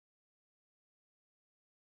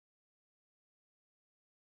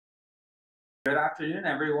Good afternoon,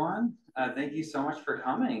 everyone. Thank you so much for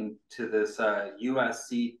coming to this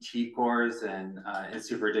USC TCORS and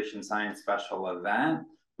Institute for Addiction Science special event.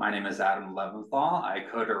 My name is Adam Leventhal. I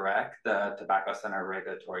co-direct the Tobacco Center of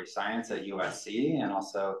Regulatory Science at USC and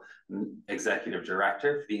also Executive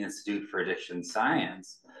Director for the Institute for Addiction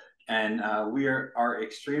Science. And we are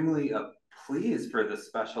extremely pleased for this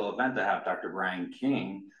special event to have Dr. Brian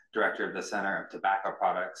King, Director of the Center of Tobacco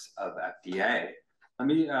Products of FDA. Let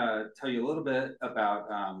me tell you a little bit about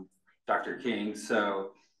Dr. King.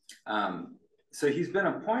 So he's been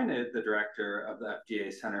appointed the director of the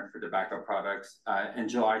FDA Center for Tobacco Products in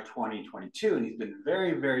July 2022, and he's been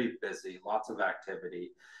very, very busy, lots of activity.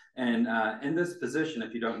 And in this position,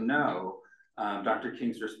 if you don't know, Dr.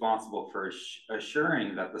 King's responsible for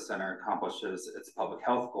assuring that the center accomplishes its public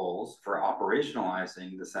health goals for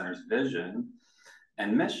operationalizing the center's vision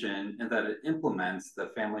and mission, and that it implements the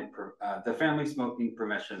Family Smoking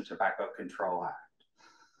Prevention Tobacco Control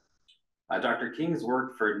Act. Dr. King has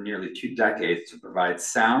worked for nearly 2 decades to provide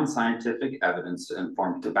sound scientific evidence to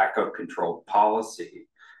inform tobacco control policy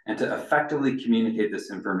and to effectively communicate this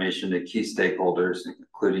information to key stakeholders,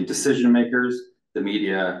 including decision makers, the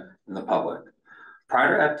media, and the public.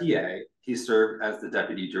 Prior to FDA, he served as the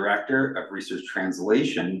Deputy Director of Research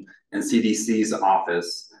Translation in CDC's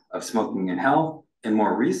Office of Smoking and Health, and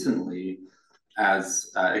more recently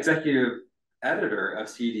as executive editor of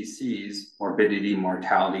CDC's Morbidity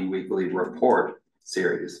Mortality Weekly Report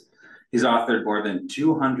series. He's authored more than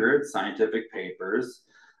 200 scientific papers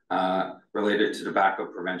related to tobacco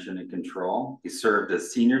prevention and control. He served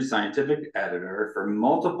as senior scientific editor for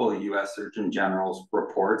multiple U.S. Surgeon General's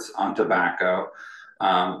reports on tobacco.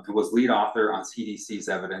 He was lead author on CDC's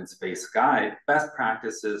evidence-based guide, Best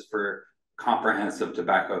Practices for Comprehensive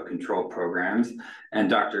Tobacco Control Programs. And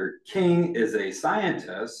Dr. King is a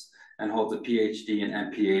scientist and holds a PhD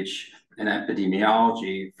and MPH in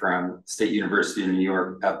epidemiology from State University of New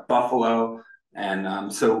York at Buffalo.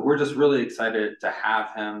 And so we're just really excited to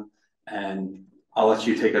have him. And I'll let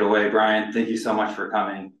you take it away, Brian. Thank you so much for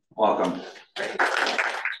coming. Welcome.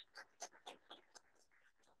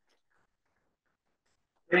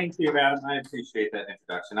 Thank you, Adam. I appreciate that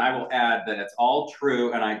introduction. I will add that it's all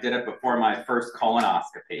true, and I did it before my first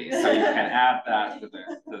colonoscopy, so you can add that to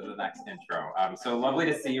the next intro. So lovely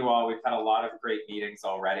to see you all. We've had a lot of great meetings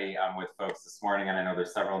already with folks this morning, and I know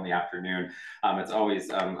there's several in the afternoon. It's always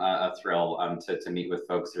a thrill to meet with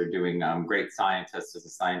folks who are doing great scientists. As a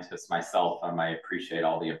scientist myself, I appreciate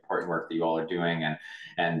all the important work that you all are doing,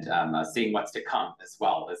 and seeing what's to come as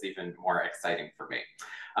well is even more exciting for me.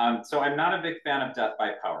 So I'm not a big fan of death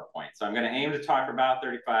by PowerPoint. So I'm going to aim to talk for about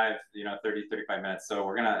 30, 35 minutes. So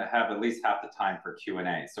we're going to have at least half the time for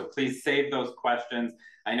Q&A. So please save those questions.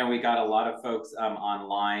 I know we got a lot of folks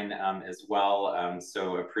online as well.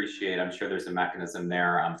 So appreciate, I'm sure there's a mechanism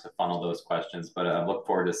there to funnel those questions, but I look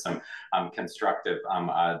forward to some constructive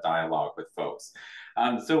dialogue with folks.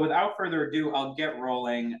 So without further ado, I'll get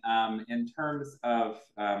rolling in terms of,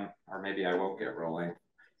 or maybe I won't get rolling.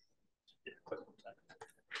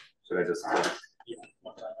 Should I just click?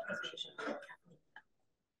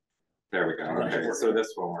 There we go. Okay, so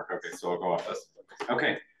this won't work. Okay, so I'll go off this.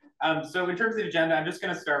 Okay, so in terms of the agenda, I'm just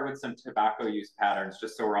going to start with some tobacco use patterns,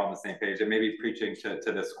 just so we're all on the same page, and maybe preaching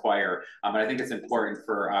to this choir. But I think it's important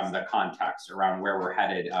for the context around where we're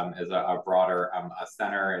headed as a broader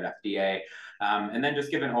center at FDA. And then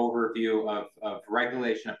just give an overview of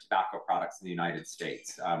regulation of tobacco products in the United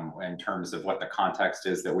States in terms of what the context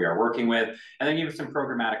is that we are working with, and then give some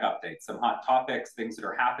programmatic updates, some hot topics, things that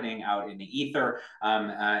are happening out in the ether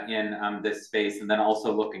in this space, and then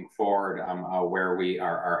also looking forward where we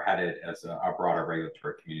are headed as a broader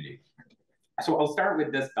regulatory community. So I'll start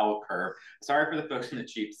with this bell curve. Sorry for the folks in the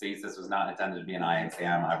cheap seats. This was not intended to be an eye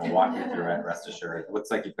exam. I will walk you through it, rest assured. It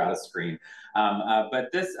looks like you've got a screen.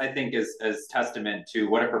 But this, I think, is testament to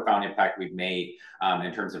what a profound impact we've made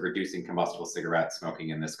in terms of reducing combustible cigarette smoking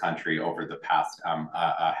in this country over the past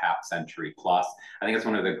half century plus. I think it's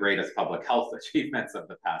one of the greatest public health achievements of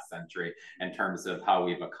the past century in terms of how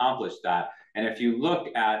we've accomplished that. And if you look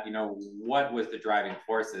at, what was the driving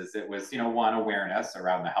forces, it was, one, awareness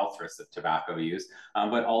around the health risks of tobacco use,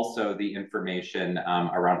 but also the information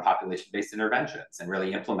around population-based interventions and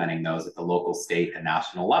really implementing those at the local, state, and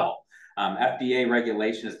national level. FDA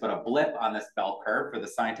regulation is but a blip on this bell curve for the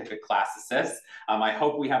scientific classicists. I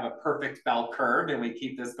hope we have a perfect bell curve and we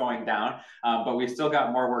keep this going down, but we've still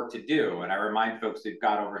got more work to do. And I remind folks we've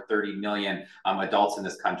got over 30 million adults in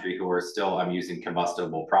this country who are still using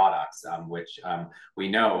combustible products, which we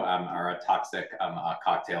know are a toxic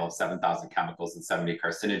cocktail of 7,000 chemicals and 70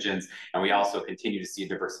 carcinogens. And we also continue to see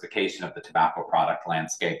diversification of the tobacco product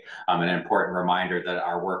landscape. An important reminder that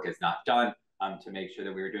our work is not done. To make sure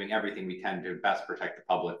that we are doing everything we can to best protect the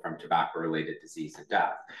public from tobacco-related disease and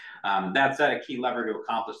death. That said, a key lever to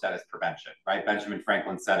accomplish that is prevention, right? Benjamin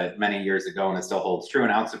Franklin said it many years ago, and it still holds true.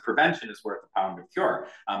 An ounce of prevention is worth a pound of cure.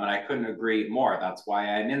 And I couldn't agree more. That's why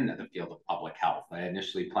I'm in the field of public health. I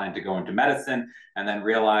initially planned to go into medicine and then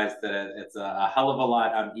realized that it's a hell of a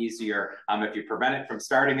lot easier if you prevent it from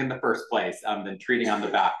starting in the first place than treating on the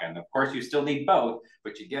back end. Of course, you still need both,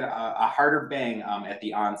 but you get a harder bang at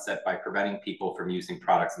the onset by preventing people from using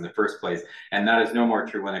products in the first place. And that is no more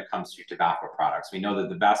true when it comes to tobacco products. We know that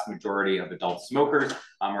the vast majority of adult smokers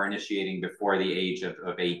are initiating before the age of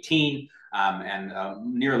 18. And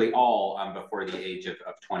nearly all before the age of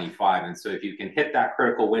 25. And so if you can hit that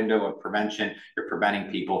critical window of prevention, you're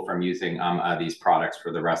preventing people from using these products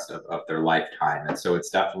for the rest of their lifetime. And so it's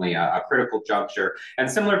definitely a critical juncture, and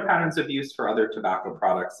similar patterns of use for other tobacco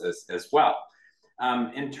products as well.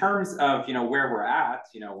 In terms of where we're at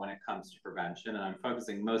when it comes to prevention, and I'm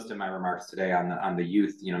focusing most of my remarks today on the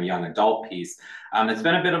youth young adult piece, it's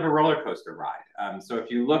been a bit of a roller coaster ride. So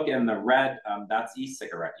if you look in the red, that's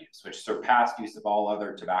e-cigarette use, which surpassed use of all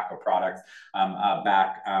other tobacco products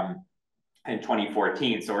back in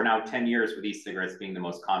 2014. So we're now 10 years with e-cigarettes being the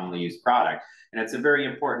most commonly used product. And it's a very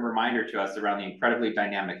important reminder to us around the incredibly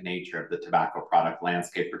dynamic nature of the tobacco product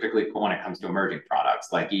landscape, particularly when it comes to emerging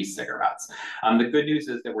products like e-cigarettes. The good news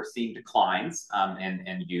is that we're seeing declines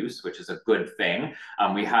in use, which is a good thing.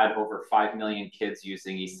 We had over 5 million kids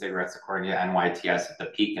using e-cigarettes according to NYTS at the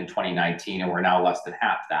peak in 2019, and we're now less than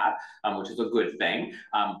half that, which is a good thing.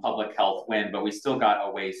 Public health win, but we still got a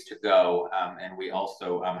ways to go. And we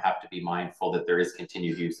also have to be mindful that there is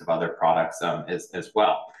continued use of other products as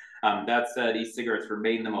well. That said, e-cigarettes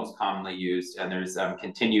remain the most commonly used, and there's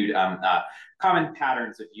continued common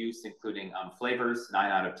patterns of use, including flavors.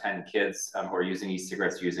 9 out of 10 kids who are using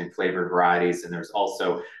e-cigarettes using flavored varieties, and there's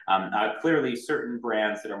also clearly certain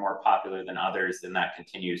brands that are more popular than others, and that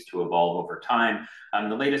continues to evolve over time.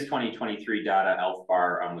 The latest 2023 data, Elf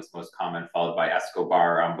Bar was most common, followed by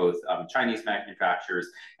Escobar, both Chinese manufacturers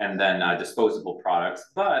and then disposable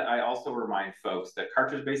products. But I also remind folks that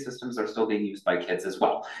cartridge-based systems are still being used by kids as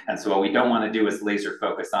well. And so what we don't want to do is laser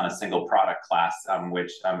focus on a single product class,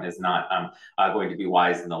 which is not going to be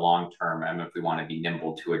wise in the long term if we want to be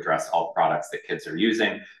nimble to address all products that kids are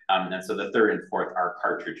using. And so the third and fourth are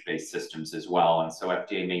cartridge-based systems as well. And so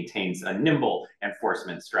FDA maintains a nimble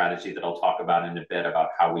enforcement strategy that I'll talk about in a bit about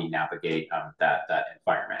how we navigate that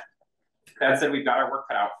environment. That said, we've got our work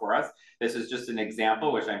cut out for us. This is just an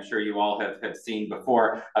example, which I'm sure you all have seen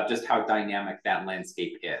before, of just how dynamic that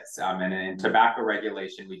landscape is. And in tobacco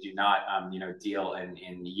regulation, we do not deal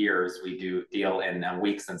in years. We do deal in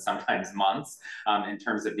weeks and sometimes months in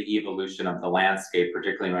terms of the evolution of the landscape,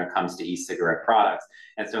 particularly when it comes to e-cigarette products.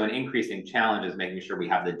 And so an increasing challenge is making sure we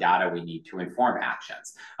have the data we need to inform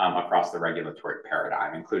actions across the regulatory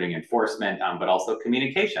paradigm, including enforcement, but also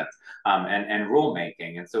communications and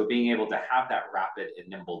rulemaking. And so being able to have that rapid and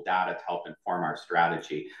nimble data to help inform our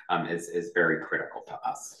strategy is very critical to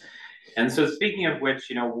us. And so speaking of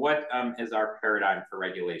which, what is our paradigm for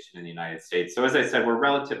regulation in the United States? So as I said, we're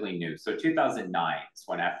relatively new. So 2009 is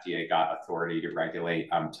when FDA got authority to regulate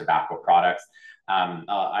tobacco products.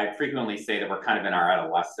 I frequently say that we're kind of in our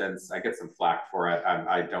adolescence. I get some flack for it.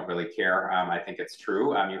 I don't really care. I think it's true.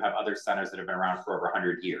 You have other centers that have been around for over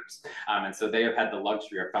 100 years. And so they have had the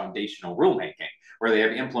luxury of foundational rulemaking, where they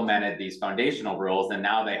have implemented these foundational rules, and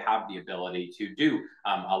now they have the ability to do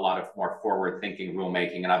a lot of more forward-thinking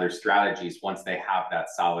rulemaking and other strategies once they have that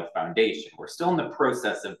solid foundation. We're still in the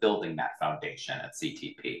process of building that foundation at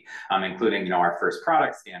CTP, including our first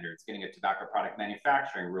product standards, getting a tobacco product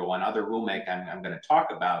manufacturing rule, and other rulemaking I'm going to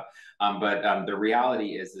talk about. But the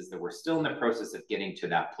reality is that we're still in the process of getting to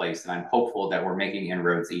that place, and I'm hopeful that we're making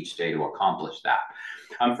inroads each day to accomplish that.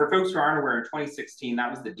 For folks who aren't aware, in 2016, that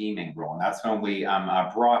was the deeming rule, and that's when we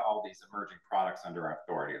brought all these emerging products under our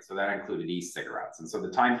authority. And so that included e-cigarettes. And so the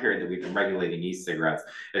time period that we've been regulating e-cigarettes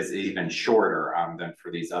is even shorter than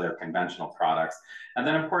for these other conventional products. And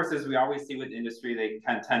then, of course, as we always see with industry, they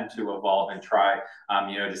can tend to evolve and try,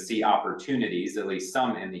 to see opportunities, at least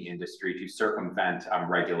some in the industry, to circumvent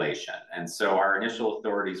regulation. And so our initial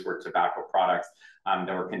authorities were tobacco products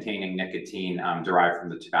that were containing nicotine derived from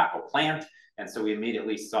the tobacco plant. And so we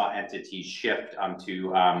immediately saw entities shift to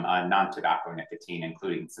non-tobacco nicotine,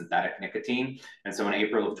 including synthetic nicotine. And so in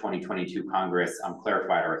April of 2022, Congress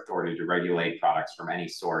clarified our authority to regulate products from any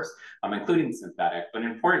source, including synthetic. But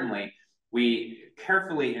importantly, we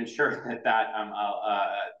carefully ensured that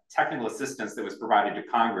technical assistance that was provided to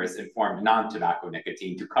Congress informed non-tobacco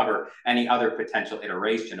nicotine to cover any other potential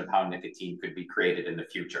iteration of how nicotine could be created in the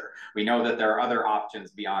future. We know that there are other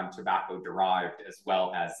options beyond tobacco-derived as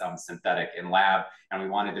well as synthetic in lab, and we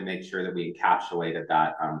wanted to make sure that we encapsulated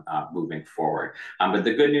that moving forward. But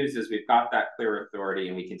the good news is we've got that clear authority,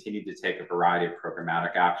 and we continue to take a variety of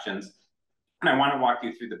programmatic actions. And I want to walk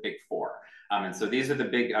you through the big four. And so these are the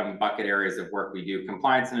big bucket areas of work we do: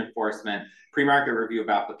 compliance and enforcement, pre-market review of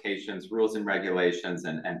applications, rules and regulations,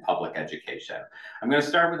 and public education. I'm going to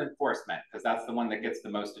start with enforcement because that's the one that gets the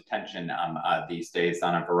most attention these days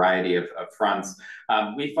on a variety of fronts.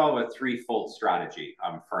 We follow a threefold strategy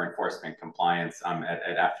for enforcement compliance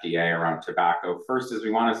at FDA around tobacco. First is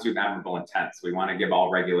we want to assume admirable intent. So we want to give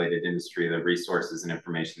all regulated industry the resources and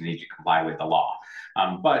information they need to comply with the law.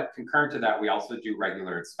 But concurrent to that, we also do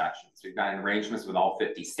regular inspections. We've got arrangements with all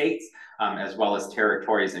 50 states, as well as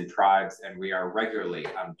territories and tribes, and we are regularly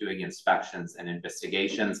doing inspections and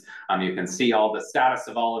investigations. You can see all the status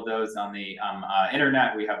of all of those on the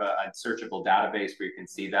internet. We have a searchable database where you can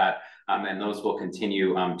see that, and those will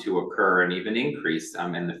continue to occur and even increase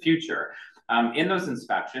in the future. In those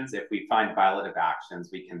inspections, if we find violative actions,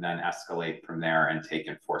 we can then escalate from there and take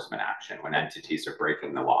enforcement action when entities are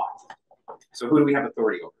breaking the law. So who do we have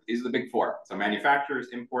authority over? These are the big four. So manufacturers,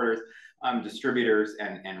 importers, distributors,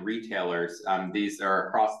 and retailers. These are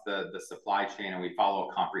across the supply chain, and we follow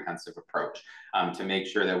a comprehensive approach to make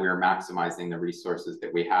sure that we are maximizing the resources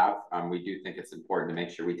that we have. We do think it's important to make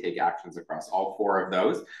sure we take actions across all four of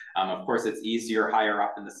those. Of course, it's easier higher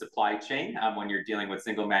up in the supply chain when you're dealing with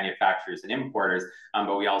single manufacturers and importers,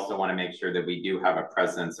 but we also want to make sure that we do have a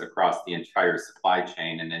presence across the entire supply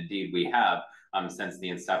chain, and indeed we have. Since the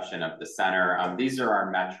inception of the center. These are our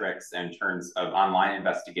metrics in terms of online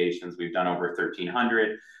investigations. We've done over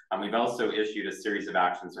 1,300. We've also issued a series of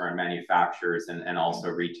actions around manufacturers and also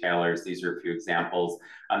retailers. These are a few examples.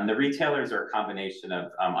 The retailers are a combination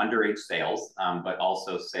of underage sales, but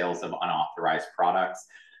also sales of unauthorized products.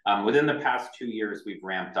 Within the past 2 years, we've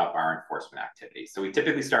ramped up our enforcement activities. So we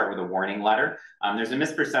typically start with a warning letter. There's a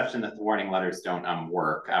misperception that the warning letters don't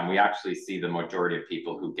work. We actually see the majority of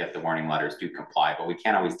people who get the warning letters do comply, but we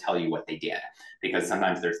can't always tell you what they did because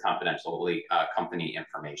sometimes there's confidential company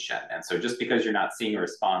information. And so just because you're not seeing a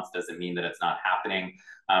response doesn't mean that it's not happening.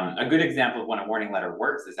 A good example of when a warning letter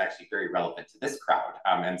works is actually very relevant to this crowd.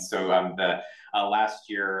 And so the last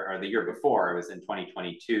year or the year before, it was in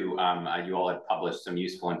 2022, you all had published some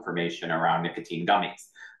useful information around nicotine gummies.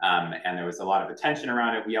 And there was a lot of attention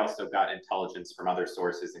around it. We also got intelligence from other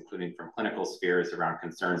sources, including from clinical spheres around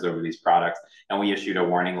concerns over these products. And we issued a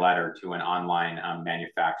warning letter to an online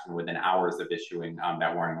manufacturer. Within hours of issuing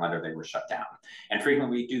that warning letter, they were shut down. And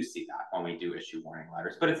frequently we do see that when we do issue warning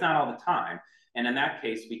letters, but it's not all the time. And in that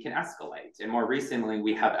case, we can escalate. And more recently,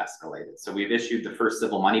 we have escalated. So we've issued the first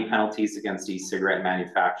civil money penalties against e-cigarette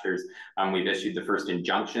manufacturers. We've issued the first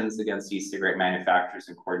injunctions against e-cigarette manufacturers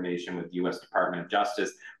in coordination with the U.S. Department of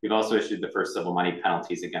Justice. We've also issued the first civil money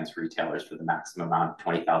penalties against retailers for the maximum amount of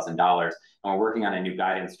 $20,000. And we're working on a new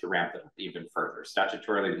guidance to ramp it up even further.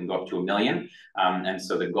 Statutorily, we can go up to $1 million. And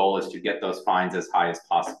so the goal is to get those fines as high as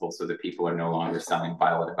possible so that people are no longer selling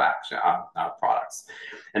violative products.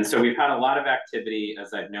 And so we've had a lot of activity,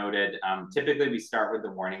 as I've noted. Typically, we start with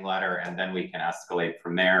the warning letter, and then we can escalate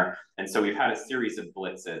from there. And so we've had a series of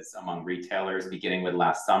blitzes among retailers, beginning with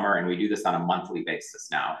last summer, and we do this on a monthly basis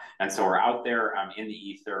now. And so we're out there in the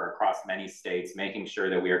ether across many states, making sure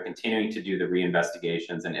that we are continuing to do the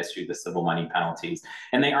reinvestigations and issue the civil money penalties.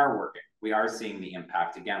 And they are working. We are seeing the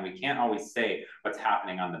impact. Again, we can't always say what's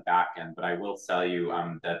happening on the back end, but I will tell you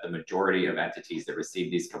that the majority of entities that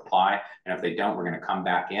receive these comply, and if they don't, we're going to come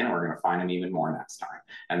back in and we're going to find them even more next time.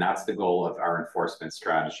 And that's the goal of our enforcement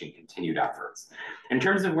strategy and continued efforts. In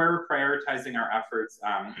terms of where we're prioritizing our efforts,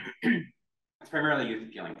 it's primarily youth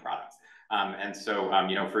appealing products. And so,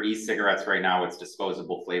 you know, for e-cigarettes right now, it's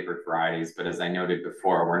disposable flavored varieties. But as I noted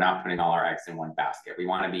before, we're not putting all our eggs in one basket. We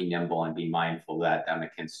want to be nimble and be mindful that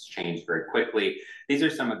it can change very quickly. These are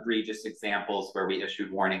some egregious examples where we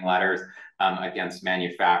issued warning letters against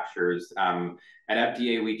manufacturers. At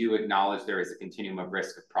FDA, we do acknowledge there is a continuum of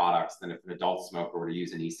risk of products, and if an adult smoker were to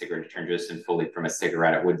use an e-cigarette to transition fully from a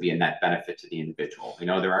cigarette, it would be a net benefit to the individual. We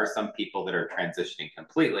know there are some people that are transitioning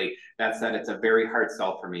completely. That said, it's a very hard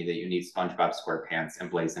sell for me that you need SpongeBob SquarePants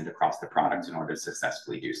emblazoned across the product in order to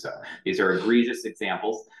successfully do so. These are egregious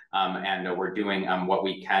examples, and we're doing what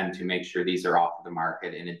we can to make sure these are off of the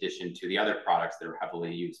market, in addition to the other products that are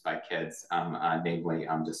heavily used by kids, namely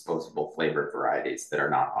disposable flavored varieties that are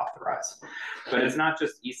not authorized. But it's not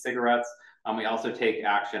just e-cigarettes. We also take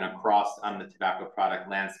action across the tobacco product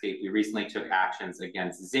landscape. We recently took actions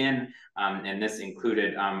against ZYN, and this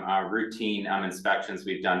included routine inspections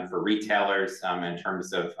we've done for retailers in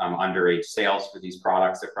terms of underage sales for these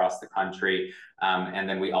products across the country. And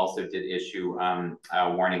then we also did issue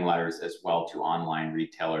warning letters as well to online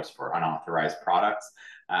retailers for unauthorized products.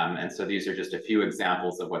 And so these are just a few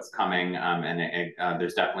examples of what's coming, and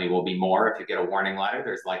there's definitely will be more. If you get a warning letter,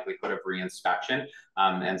 there's likelihood of reinspection.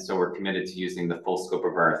 And so we're committed to using the full scope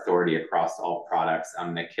of our authority across all products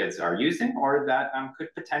that kids are using, or that could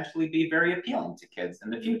potentially be very appealing to kids in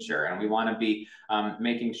the future. And we want to be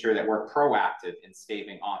making sure that we're proactive in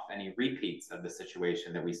staving off any repeats of the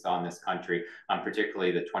situation that we saw in this country,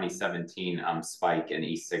 particularly the 2017 spike in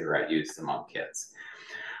e-cigarette use among kids.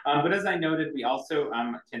 But as I noted, we also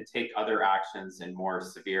can take other actions and more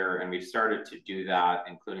severe, and we've started to do that,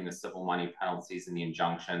 including the civil money penalties and the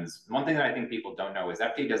injunctions. One thing that I think people don't know is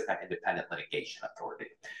FDA doesn't have independent litigation authority.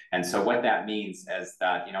 And so what that means is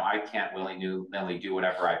that, you know, I can't willy-nilly do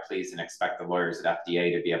whatever I please and expect the lawyers at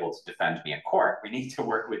FDA to be able to defend me in court. We need to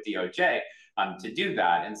work with DOJ to do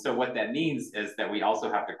that. And so what that means is that we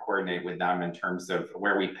also have to coordinate with them in terms of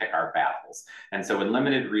where we pick our battles. And so with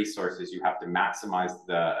limited resources, you have to maximize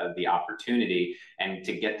the opportunity and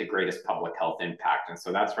to get the greatest public health impact. And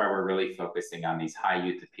so that's why we're really focusing on these high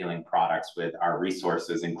youth appealing products with our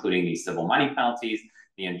resources, including these civil money penalties,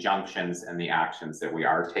 the injunctions, and the actions that we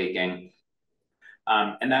are taking.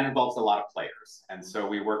 And that involves a lot of players. And so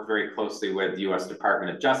we work very closely with the U.S.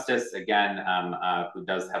 Department of Justice, again, who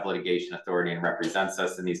does have litigation authority and represents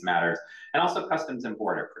us in these matters, and also Customs and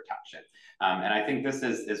Border Protection. And I think this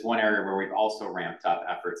is one area where we've also ramped up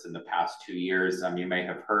efforts in the past 2 years. You may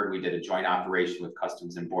have heard we did a joint operation with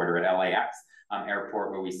Customs and Border at LAX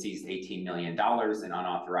airport, where we seized $18 million in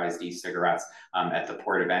unauthorized e-cigarettes at the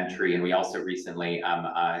port of entry. And we also recently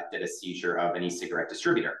did a seizure of an e-cigarette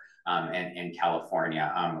distributor in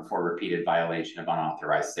California for repeated violation of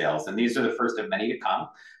unauthorized sales. And these are the first of many to come.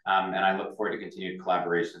 And I look forward to continued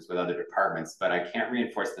collaborations with other departments, but I can't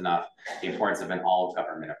reinforce enough the importance of an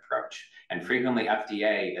all-government approach. And frequently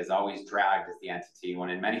FDA is always dragged as the entity, when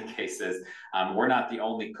in many cases, we're not the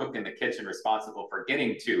only cook in the kitchen responsible for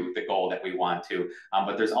getting to the goal that we want to,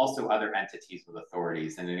 but there's also other entities with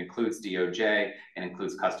authorities, and it includes DOJ, it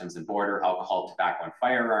includes Customs and Border, Alcohol, Tobacco, and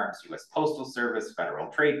Firearms, U.S. Postal Service, Federal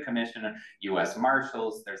Trade Commission, U.S.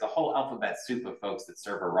 Marshals. There's a whole alphabet soup of folks that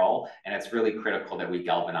serve a role, and it's really critical that we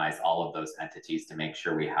galvanize all of those entities to make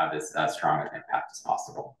sure we have as strong an impact as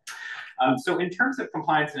possible. So in terms of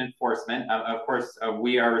compliance and enforcement, of course,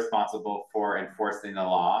 we are responsible for enforcing the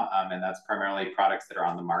law, and that's primarily products that are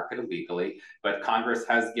on the market illegally. But Congress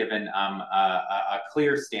has given a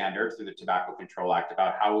clear standard through the Tobacco Control Act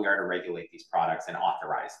about how we are to regulate these products and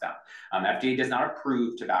authorize them. FDA does not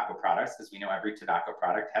approve tobacco products, because we know every tobacco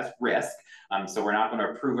product has risk. So we're not going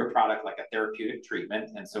to approve a product like a therapeutic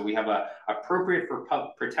treatment. And so we have a appropriate for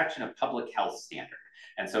protection of public health standard.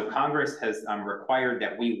 And so Congress has required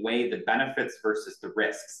that we weigh the benefits versus the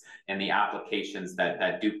risks in the applications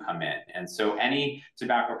that do come in. And so any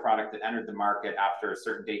tobacco product that entered the market after a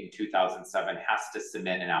certain date in 2007 has to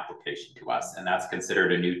submit an application to us. And that's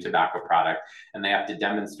considered a new tobacco product. And they have to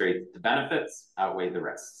demonstrate that the benefits outweigh the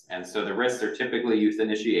risks. And so the risks are typically youth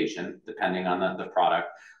initiation, depending on the product.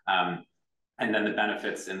 And then the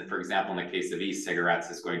benefits, for example, in the case of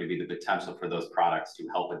e-cigarettes, is going to be the potential for those products to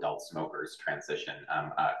help adult smokers transition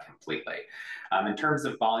completely. In terms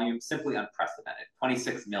of volume, simply unprecedented,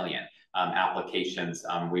 26 million applications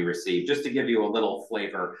we received. Just to give you a little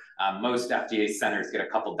flavor, most FDA centers get a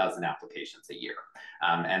couple dozen applications a year.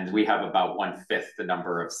 And we have about 1/5 the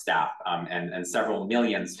number of staff and several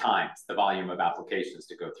millions times the volume of applications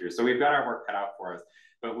to go through. So we've got our work cut out for us.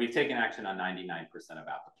 But we've taken action on 99% of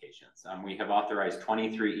applications. We have authorized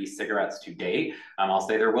 23 e-cigarettes to date. I'll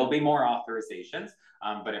say there will be more authorizations,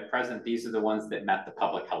 But at present, these are the ones that met the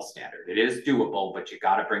public health standard. It is doable, but you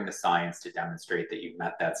got to bring the science to demonstrate that you've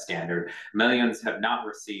met that standard. Millions have not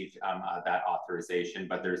received that authorization,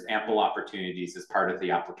 but there's ample opportunities as part of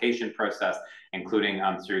the application process, including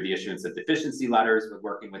through the issuance of deficiency letters with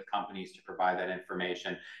working with companies to provide that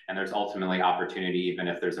information. And there's ultimately opportunity, even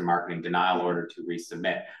if there's a marketing denial order, to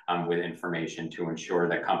resubmit with information to ensure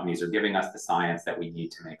that companies are giving us the science that we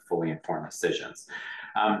need to make fully informed decisions.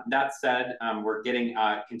 That said, we're getting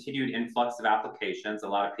continued influx of applications. A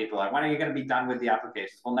lot of people are like, when are you going to be done with the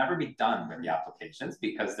applications? We'll never be done with the applications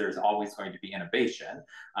because there's always going to be innovation.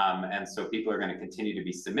 And so people are going to continue to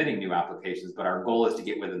be submitting new applications, but our goal is to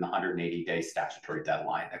get within the 180-day statutory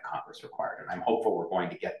deadline that Congress required. And I'm hopeful we're going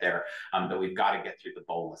to get there, but we've got to get through the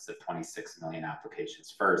bolus of 26 million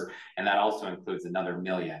applications first. And that also includes another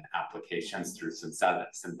million applications through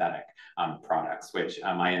synthetic products, which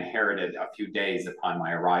I inherited a few days upon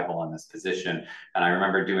my arrival in this position. And I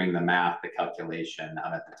remember doing the math, the calculation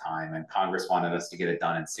at the time, and Congress wanted us to get it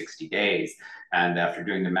done in 60 days. And after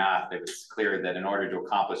doing the math, it was clear that in order to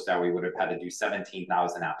accomplish that, we would have had to do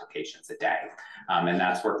 17,000 applications a day. And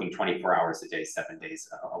that's working 24 hours a day, 7 days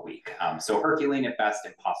a week. So Herculean at best,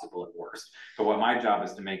 impossible at worst. But what my job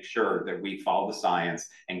is to make sure that we follow the science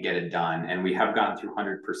and get it done. And we have gone through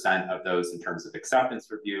 100% of those in terms of acceptance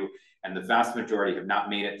review. And the vast majority have not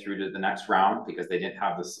made it through to the next round because they didn't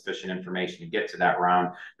have the sufficient information to get to that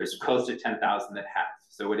round. There's close to 10,000 that have.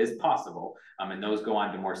 So it is possible, and those go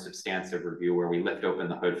on to more substantive review where we lift open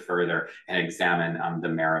the hood further and examine the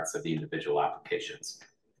merits of the individual applications.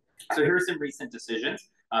 So here are some recent decisions.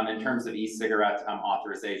 In terms of e-cigarette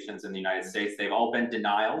authorizations in the United States, they've all been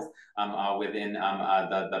denials within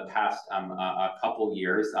the past couple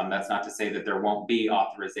years. That's not to say that there won't be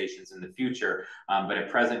authorizations in the future, but at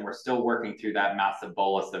present, we're still working through that massive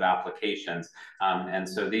bolus of applications. And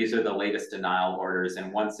so these are the latest denial orders.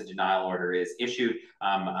 And once the denial order is issued,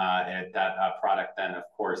 that product then, of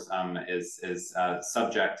course, is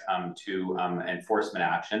subject to enforcement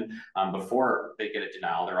action. Before they get a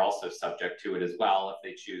denial, they're also subject to it as well if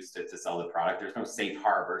they choose to sell the product. There's no safe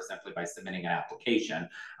harbor simply by submitting an application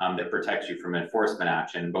that protects you from enforcement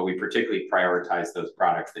action, but we particularly prioritize those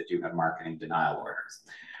products that do have marketing denial orders.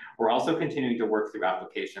 We're also continuing to work through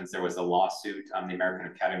applications. There was a lawsuit. The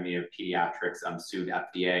American Academy of Pediatrics sued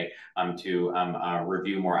FDA to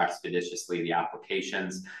review more expeditiously the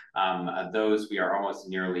applications. Those we are almost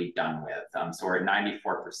nearly done with. So we're at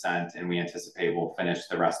 94%, and we anticipate we'll finish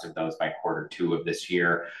the rest of those by Q2 of this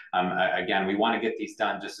year. Again, we want to get these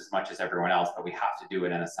done just as much as everyone else, but we have to do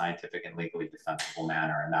it in a scientific and legally defensible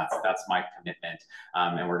manner, and that's my commitment.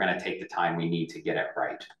 And we're going to take the time we need to get it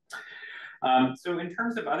right. So in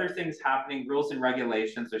terms of other things happening, rules and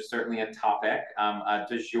regulations are certainly a topic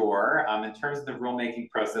du jour. In terms of the rulemaking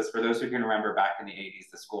process, for those who can remember back in the 80s,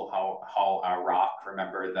 the school hall rock,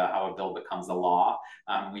 remember how a bill becomes a law.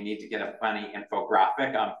 We need to get a funny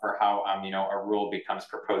infographic for how a rule becomes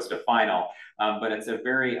proposed to final. But it's a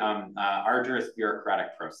very arduous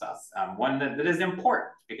bureaucratic process, one that is important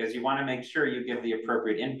because you want to make sure you give the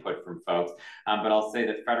appropriate input from folks. But I'll say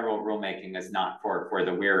that federal rulemaking is not for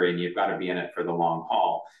the weary, and you've got to be in it for the long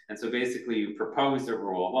haul. And so basically you propose a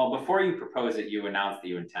rule. Well, before you propose it, you announce that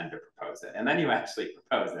you intend to propose it. And then you actually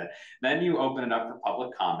propose it. Then you open it up for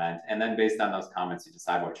public comment. And then based on those comments, you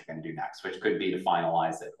decide what you're going to do next, which could be to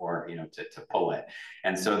finalize it or to pull it.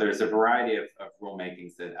 And so there's a variety of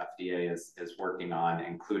rulemakings that FDA is working on,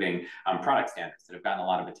 including product standards that have gotten a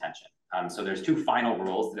lot of attention. So there's two final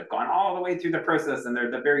rules that have gone all the way through the process, and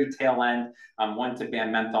they're the very tail end, one to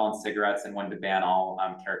ban menthol in cigarettes and one to ban all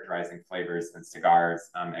characterizing flavors in cigars,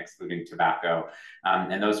 excluding tobacco.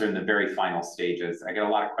 And those are in the very final stages. I get a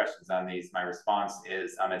lot of questions on these. My response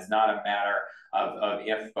is it's not a matter of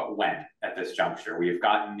if, but when at this juncture. We've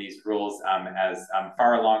gotten these rules as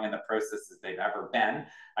far along in the process as they've ever been.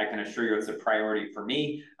 I can assure you it's a priority for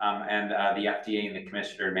me and the FDA and the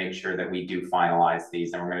commissioner to make sure that we do finalize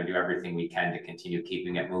these, and we're going to do everything we can to continue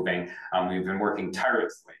keeping it moving. We've been working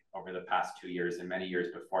tirelessly over the past 2 years and many years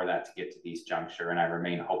before that to get to these juncture, and I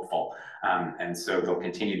remain hopeful. And so they'll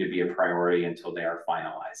continue to be a priority until they are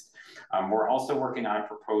finalized. We're also working on a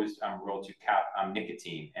proposed rule to cap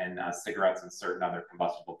nicotine in cigarettes and certain other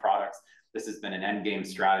combustible products. This has been an endgame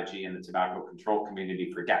strategy in the tobacco control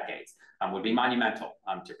community for decades. Would be monumental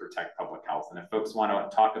to protect public health. And if folks want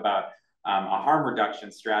to talk about a harm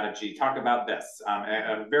reduction strategy, talk about this.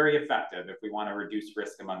 Very effective if we want to reduce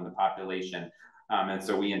risk among the population. And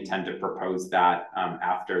so we intend to propose that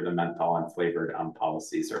after the menthol and flavored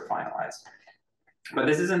policies are finalized. But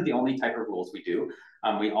this isn't the only type of rules we do.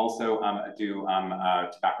 We also do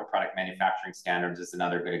tobacco product manufacturing standards is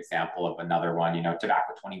another good example of another one. You know,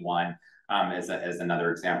 Tobacco 21 is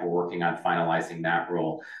another example, working on finalizing that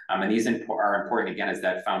rule. And these are important, again, as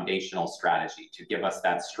that foundational strategy to give us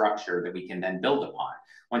that structure that we can then build upon.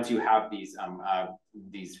 Once you have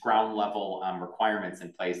these ground level requirements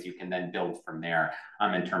in place, you can then build from there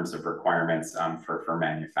in terms of requirements for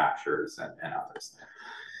manufacturers and others.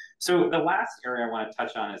 So the last area I want to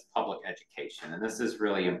touch on is public education, and this is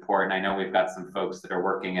really important. I know we've got some folks that are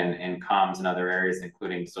working in comms and other areas,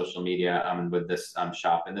 including social media with this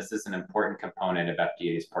shop, and this is an important component of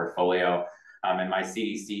FDA's portfolio. In my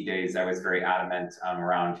CDC days, I was very adamant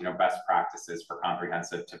around best practices for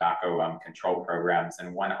comprehensive tobacco control programs,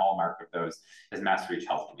 and one hallmark of those is mass reach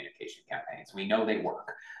health communication campaigns. We know they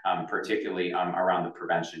work, particularly around the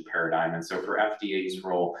prevention paradigm, and so for FDA's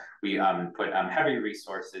role, we put heavy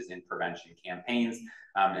resources in prevention campaigns.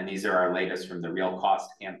 And these are our latest from the Real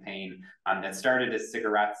Cost campaign that started as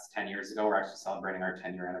cigarettes 10 years ago. We're actually celebrating our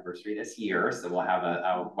 10-year anniversary this year. So we'll have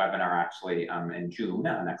a webinar actually in June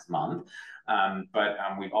next month. But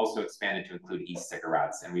we've also expanded to include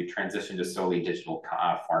e-cigarettes, and we've transitioned to solely digital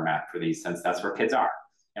format for these, since that's where kids are.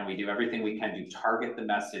 And we do everything we can to target the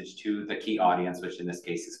message to the key audience, which in this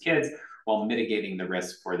case is kids, while mitigating the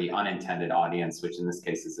risk for the unintended audience, which in this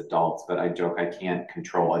case is adults. But I joke, I can't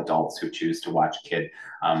control adults who choose to watch kid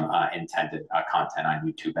intended content on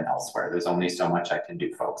YouTube and elsewhere. There's only so much I can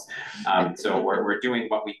do, folks. So we're doing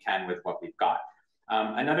what we can with what we've got.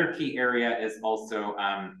 Another key area is also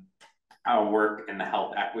our work in the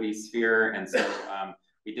health equity sphere. And so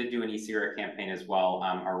we did do an e-cigarette campaign as well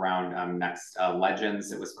around Next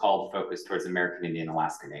Legends. It was called, focused towards American Indian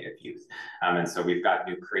Alaska Native youth. And so we've got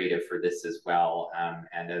new creative for this as well.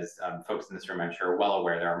 And as folks in this room, I'm sure, are well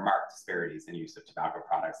aware, there are marked disparities in use of tobacco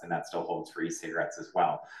products, and that still holds for e-cigarettes as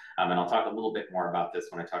well. And I'll talk a little bit more about this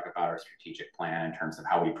when I talk about our strategic plan in terms of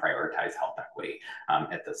how we prioritize health equity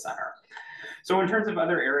at the center. So in terms of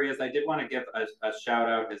other areas, I did want to give a shout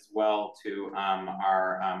out as well to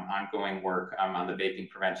our ongoing work on the Vaping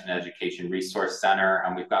Prevention Education Resource Center.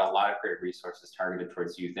 We've got a lot of great resources targeted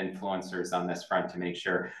towards youth influencers on this front to make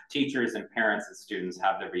sure teachers and parents and students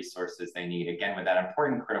have the resources they need, again, with that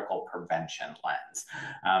important critical prevention lens.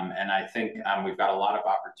 And I think we've got a lot of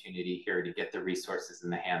opportunity here to get the resources in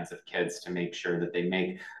the hands of kids to make sure that they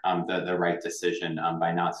make the right decision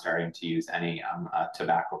by not starting to use any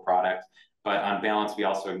tobacco product. But on balance, we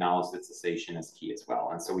also acknowledge that cessation is key as well.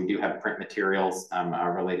 And so we do have print materials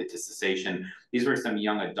related to cessation. These were some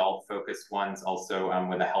young adult focused ones, also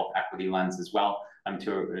with a health equity lens as well,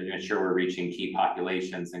 to ensure we're reaching key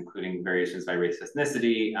populations, including variations by race,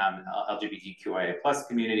 ethnicity, LGBTQIA+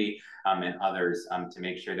 community, and others, to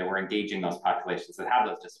make sure that we're engaging those populations that have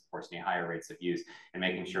those disproportionately higher rates of use, and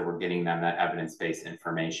making sure we're getting them that evidence-based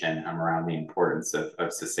information around the importance of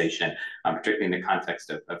cessation, particularly in the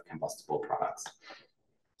context of combustible products.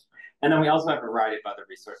 And then we also have a variety of other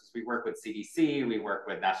resources. We work with CDC, we work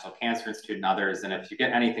with National Cancer Institute and others. And if you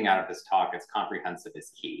get anything out of this talk, it's comprehensive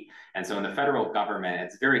is key. And so in the federal government,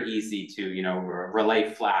 it's very easy to,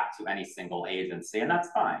 relay flack to any single agency, and that's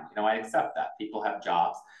fine. I accept that. People have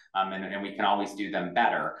jobs. And we can always do them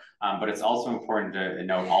better. But it's also important to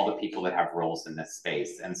note all the people that have roles in this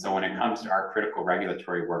space. And so when it comes to our critical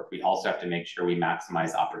regulatory work, we also have to make sure we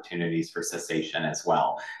maximize opportunities for cessation as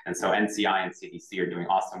well. And so NCI and CDC are doing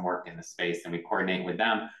awesome work in the space, and we coordinate with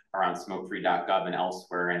them around smokefree.gov and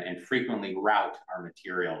elsewhere, and frequently route our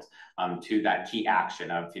materials to that key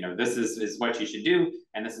action of, this is what you should do,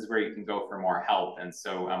 and this is where you can go for more help. And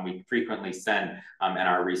so we frequently send in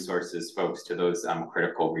our resources folks to those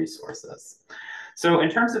critical resources. So in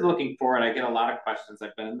terms of looking forward, I get a lot of questions.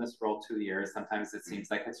 I've been in this role 2 years. Sometimes it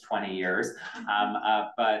seems like it's 20 years.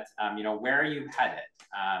 But where are you headed?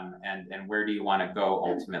 And where do you want to go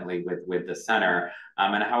ultimately with the center?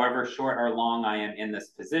 And however short or long I am in this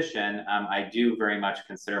position, I do very much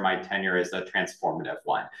consider my tenure as a transformative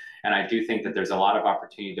one. And I do think that there's a lot of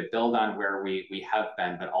opportunity to build on where we have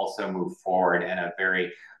been, but also move forward in a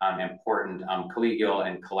very important collegial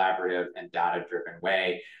and collaborative and data-driven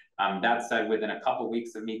way. That said, within a couple of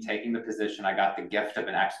weeks of me taking the position, I got the gift of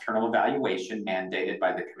an external evaluation mandated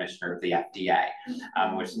by the commissioner of the FDA,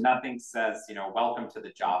 which nothing says, welcome to the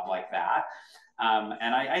job like that.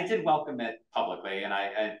 And I did welcome it publicly, and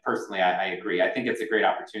I personally agree. I think it's a great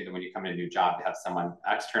opportunity when you come in a new job to have someone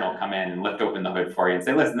external come in and lift open the hood for you and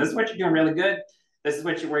say, listen, this is what you're doing really good. This is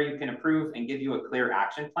where you can approve and give you a clear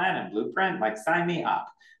action plan and blueprint, like sign me up.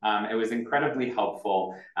 It was incredibly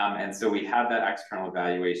helpful. And so we had that external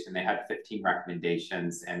evaluation. They had 15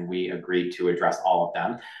 recommendations and we agreed to address all of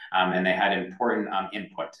them. And they had important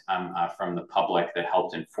input from the public that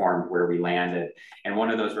helped inform where we landed. And one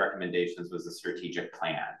of those recommendations was a strategic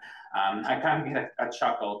plan. I kind of get a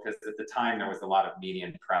chuckle because at the time there was a lot of media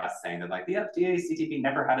and press saying that like the FDA CTP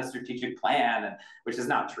never had a strategic plan, and which is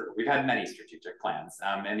not true. We've had many strategic plans,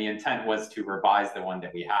 and the intent was to revise the one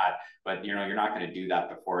that we had. But you're not going to do that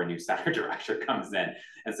before a new center director comes in,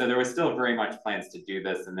 and so there was still very much plans to do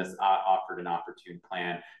this, and this offered an opportune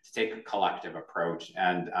plan to take a collective approach.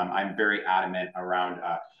 And I'm very adamant around.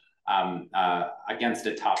 Against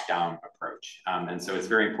a top-down approach. And so it's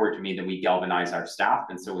very important to me that we galvanize our staff.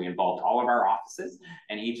 And so we involved all of our offices,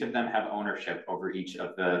 and each of them have ownership over each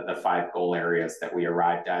of the 5 goal areas that we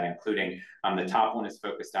arrived at, including the top one is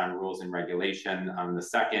focused on rules and regulation. The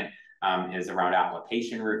second is around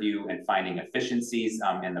application review and finding efficiencies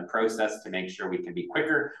in the process to make sure we can be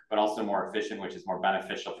quicker, but also more efficient, which is more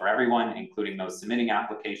beneficial for everyone, including those submitting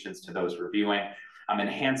applications to those reviewing.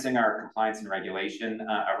 Enhancing our compliance and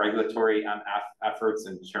regulatory efforts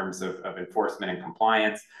in terms of enforcement and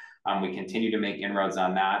compliance. We continue to make inroads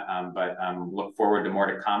on that, but look forward to more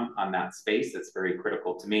to come on that space. That's very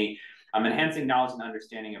critical to me. Enhancing knowledge and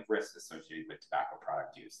understanding of risks associated with tobacco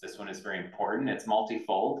product use. This one is very important. It's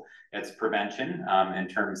multifold. It's prevention in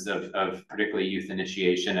terms of particularly youth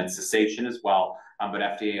initiation and cessation as well. But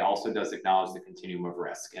FDA also does acknowledge the continuum of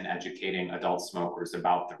risk and educating adult smokers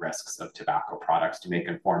about the risks of tobacco products to make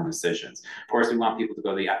informed decisions. Of course, we want people to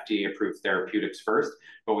go to the FDA-approved therapeutics first,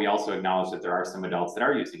 but we also acknowledge that there are some adults that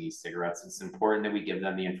are using e-cigarettes. It's important that we give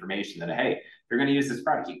them the information that, hey, if you're going to use this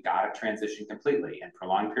product, you got to transition completely. And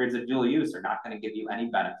prolonged periods of dual use are not going to give you any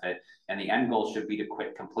benefit. And the end goal should be to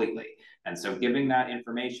quit completely. And so giving that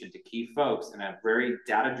information to key folks in a very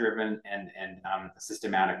data-driven and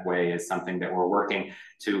systematic way is something that we're working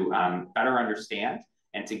to better understand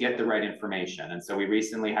and to get the right information. And so we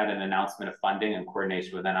recently had an announcement of funding in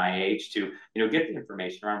coordination with NIH to get the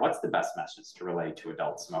information around what's the best message to relay to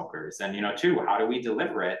adult smokers. And 2, how do we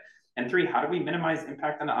deliver it? And 3, how do we minimize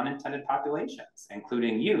impact on the unintended populations,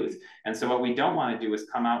 including youth? And so what we don't want to do is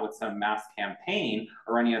come out with some mass campaign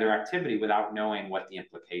or any other activity without knowing what the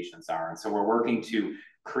implications are. And so we're working to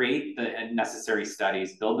create the necessary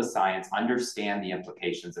studies, build the science, understand the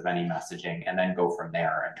implications of any messaging, and then go from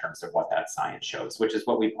there in terms of what that science shows, which is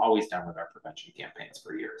what we've always done with our prevention campaigns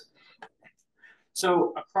for years.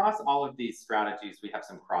 So across all of these strategies, we have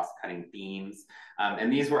some cross-cutting themes.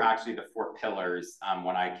 And these were actually the 4 pillars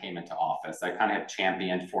when I came into office. I kind of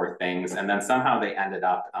championed 4 things, and then somehow they ended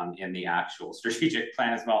up in the actual strategic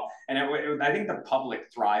plan as well. And I think the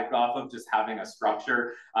public thrived off of just having a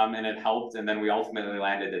structure, and it helped. And then we ultimately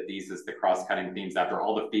landed at these as the cross-cutting themes after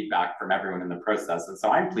all the feedback from everyone in the process. And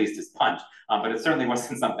so I'm pleased as punch, but it certainly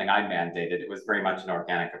wasn't something I mandated. It was very much an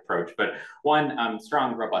organic approach. But 1,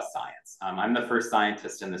 strong, robust science. I'm the first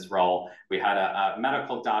scientist in this role. We had a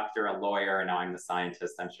medical doctor, a lawyer, and now I'm the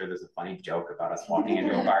scientist. I'm sure there's a funny joke about us walking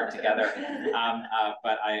into a bar together.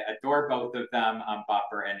 But I adore both of them,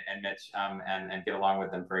 Buffer and Mitch, and get along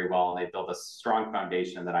with them very well. And they built a strong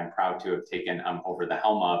foundation that I'm proud to have taken over the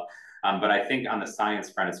helm of. But I think on the science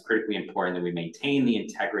front, it's critically important that we maintain the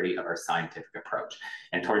integrity of our scientific approach.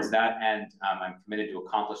 And towards that end, I'm committed to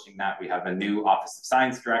accomplishing that. We have a new Office of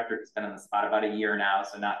Science Director who's been on the spot about a year now,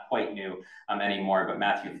 so not quite new anymore, but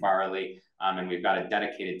Matthew Farley. And we've got a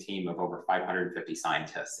dedicated team of over 550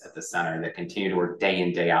 scientists at the center that continue to work day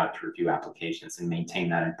in, day out to review applications and maintain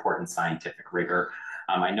that important scientific rigor.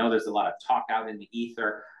 I know there's a lot of talk out in the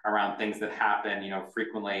ether around things that happen,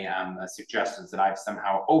 frequently suggestions that I've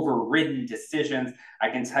somehow overridden decisions. I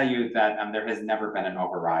can tell you that there has never been an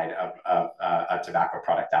override of a tobacco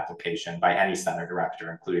product application by any center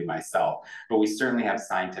director, including myself. But we certainly have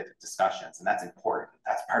scientific discussions, and that's important.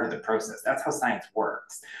 That's part of the process. That's how science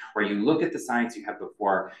works, where you look at the science you have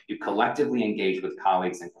before, you collectively engage with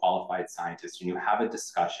colleagues and qualified scientists, and you have a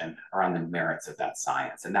discussion around the merits of that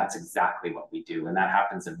science. And that's exactly what we do. And that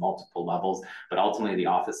happens in multiple levels, but ultimately the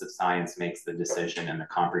Office of Science makes the decision and the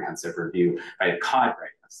comprehensive review by a cadre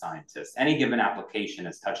of scientists. Any given application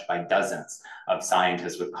is touched by dozens of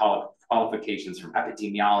scientists with qualifications from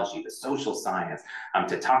epidemiology to social science,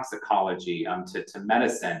 to toxicology, to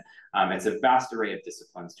medicine. It's a vast array of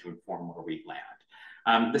disciplines to inform where we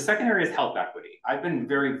land. The second area is health equity. I've been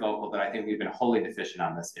very vocal that I think we've been wholly deficient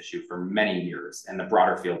on this issue for many years in the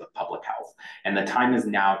broader field of public health. And the time is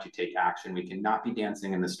now to take action. We cannot be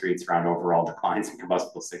dancing in the streets around overall declines in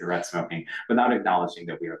combustible cigarette smoking without acknowledging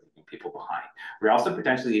that we are leaving people behind. We're also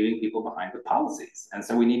potentially leaving people behind with policies. And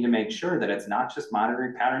so we need to make sure that it's not just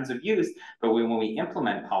monitoring patterns of use, but when we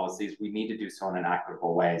implement policies, we need to do so in an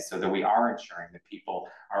equitable way so that we are ensuring that people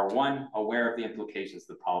are, one, aware of the implications of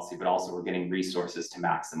the policy, but also we're getting resources to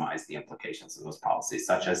maximize the implications of those policies,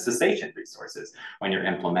 such as cessation resources when you're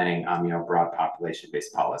implementing broad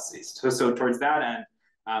population-based policies. So towards that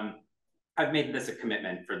end, I've made this a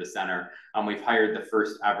commitment for the center. We've hired the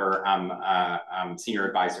first ever senior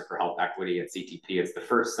advisor for health equity at CTP. It's the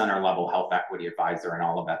first center level health equity advisor in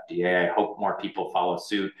all of FDA. I hope more people follow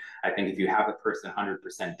suit. I think if you have a person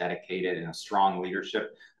 100% dedicated and a strong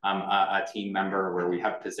leadership a team member where we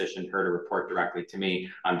have positioned her to report directly to me,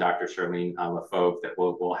 Dr. Charlene Lefauve, that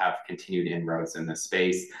we'll have continued inroads in this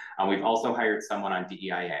space. We've also hired someone on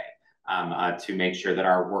DEIA. To make sure that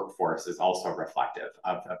our workforce is also reflective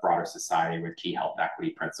of a broader society with key health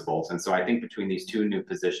equity principles. And so I think between these two new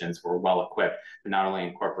positions, we're well equipped to not only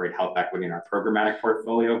incorporate health equity in our programmatic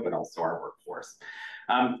portfolio, but also our workforce.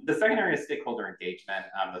 The second area is stakeholder engagement.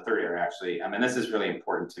 The third area, actually, and this is really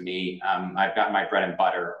important to me. I've got my bread and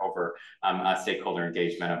butter over stakeholder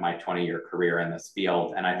engagement of my 20-year career in this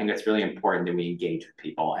field. And I think it's really important that we engage with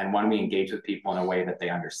people. And when we engage with people in a way that they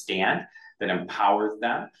understand, that empowers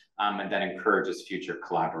them, and that encourages future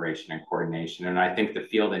collaboration and coordination. And I think the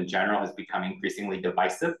field in general has become increasingly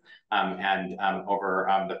divisive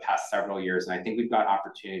over the past several years. And I think we've got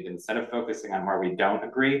opportunity to, instead of focusing on where we don't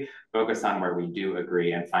agree, focus on where we do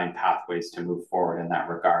agree and find pathways to move forward in that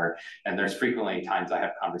regard. And there's frequently times I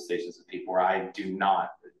have conversations with people where I do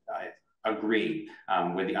not agree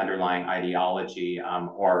with the underlying ideology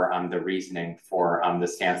or the reasoning for the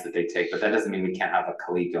stance that they take, but that doesn't mean we can't have a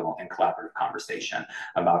collegial and collaborative conversation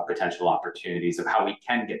about potential opportunities of how we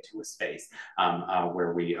can get to a space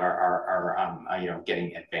where we are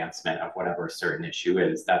getting advancement of whatever a certain issue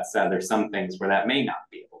is. That said, there's some things where that may not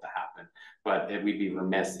be able to happen, but we'd be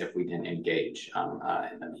remiss if we didn't engage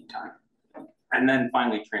in the meantime. And then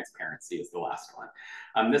finally, transparency is the last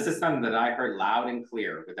one. This is something that I heard loud and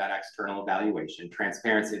clear with that external evaluation.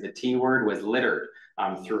 Transparency, the T word, was littered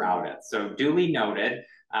throughout it. So duly noted.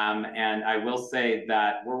 And I will say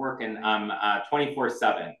that we're working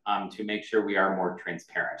 24/7 to make sure we are more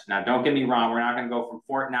transparent. Now, don't get me wrong, we're not going to go from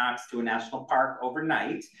Fort Knox to a national park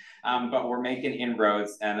overnight, but we're making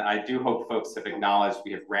inroads. And I do hope folks have acknowledged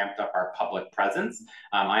we have ramped up our public presence.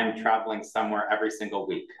 I'm traveling somewhere every single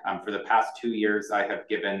week. For the past 2 years, I have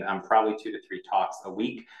given probably 2 to 3 talks a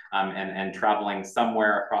week and traveling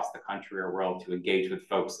somewhere across the country or world to engage with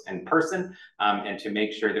folks in person and to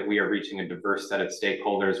make sure that we are reaching a diverse set of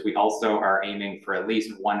stakeholders. We also are aiming for at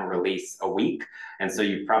least 1 release a week. And so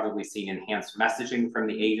you've probably seen enhanced messaging from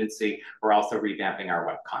the agency. We're also revamping our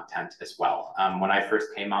web content as well. When I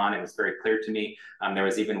first came on, it was very clear to me. There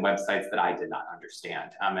was even websites that I did not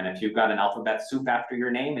understand. And if you've got an alphabet soup after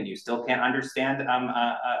your name and you still can't understand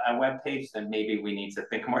a web page, then maybe we need to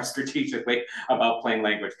think more strategically about plain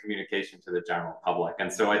language communication to the general public.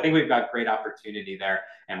 And so I think we've got great opportunity there,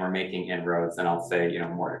 and we're making inroads, and I'll say,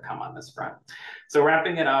 more to come on this front. So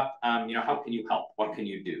wrapping it up, how can you help? What can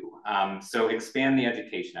you do? So expand the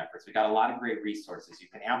education efforts. We've got a lot of great resources. You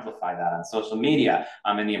can amplify that on social media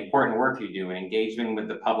and the important work you do in engaging with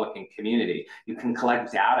the public and community. You can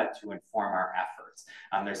collect data to inform our efforts.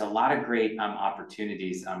 There's a lot of great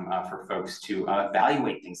opportunities for folks to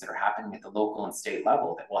evaluate things that are happening at the local and state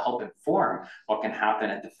level that will help inform what can happen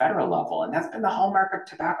at the federal level. And that's been the hallmark of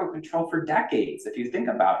tobacco control for decades, if you think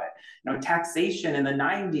about it. Taxation in the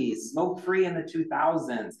 90s, smoke-free in the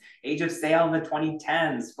 2000s, age of sale in the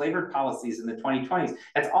 2010s, flavored policies in the 2020s.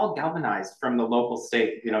 That's all galvanized from the local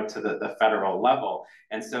state, to the federal level.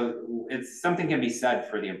 And so it's something can be said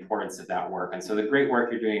for the importance of that work. And so the great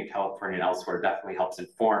work you're doing in California and elsewhere definitely helps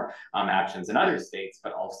inform actions in other states,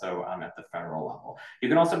 but also at the federal level. You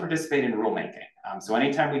can also participate in rulemaking. So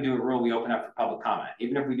anytime we do a rule, we open up for public comment,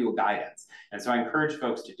 even if we do a guidance. And so I encourage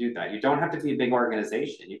folks to do that. You don't have to be a big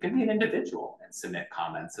organization. You can be an individual and submit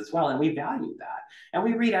comments as well. And we value that. And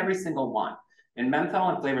we read every single one. In menthol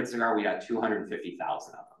and flavored cigar, we got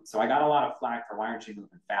 250,000 of them. So I got a lot of flack for why aren't you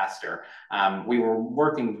moving faster? We were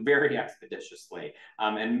working very expeditiously,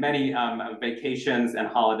 and many vacations and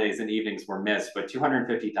holidays and evenings were missed, but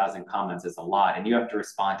 250,000 comments is a lot, and you have to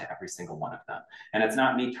respond to every single one of them. And it's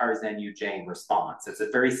not me, Tarzan, you, Jane response. It's a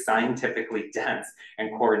very scientifically dense and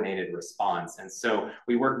coordinated response. And so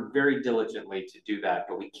we work very diligently to do that,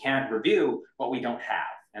 but we can't review what we don't have.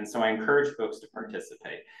 And so I encourage folks to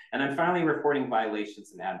participate. And then finally, reporting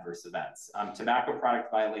violations and adverse events. Tobacco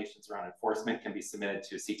product violations around enforcement can be submitted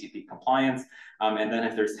to CTP compliance. And then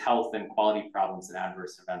if there's health and quality problems and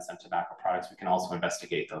adverse events on tobacco products, we can also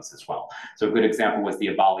investigate those as well. So a good example was the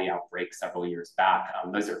Ebola outbreak several years back.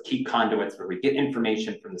 Those are key conduits where we get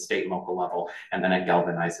information from the state and local level, and then it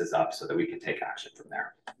galvanizes up so that we can take action from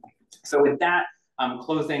there. So with that,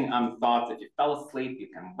 closing thoughts, if you fell asleep, you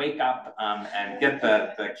can wake up and get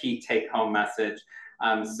the key take-home message.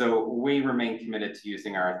 So we remain committed to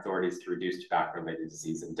using our authorities to reduce tobacco-related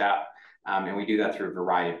disease and death. And we do that through a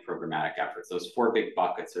variety of programmatic efforts. Those 4 big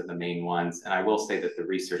buckets are the main ones. And I will say that the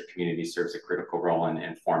research community serves a critical role in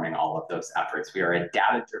informing all of those efforts. We are a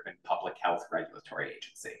data-driven public health regulatory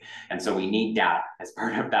agency. And so we need data as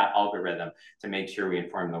part of that algorithm to make sure we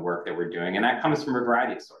inform the work that we're doing. And that comes from a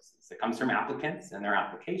variety of sources. It comes from applicants and their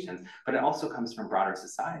applications, but it also comes from broader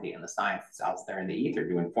society and the science that's out there in the ether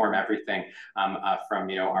to inform everything from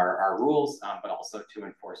our rules, but also to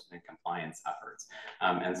enforcement and compliance efforts.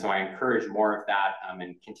 And so I encourage more of that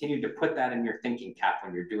and continue to put that in your thinking cap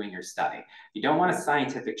when you're doing your study. You don't want a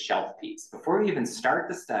scientific shelf piece. Before you even start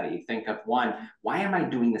the study, think of one, why am I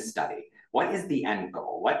doing the study? What is the end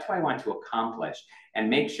goal? What do I want to accomplish? And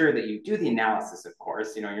make sure that you do the analysis, of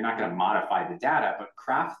course. You're not going to modify the data, but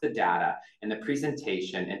craft the data in the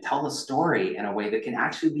presentation and tell the story in a way that can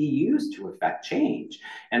actually be used to affect change.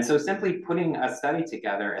 And so simply putting a study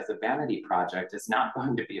together as a vanity project is not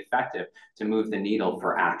going to be effective to move the needle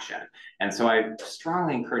for action. And so I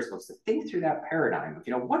strongly encourage folks to think through that paradigm of,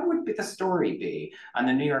 what would the story be on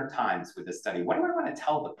the New York Times with this study? What do I want to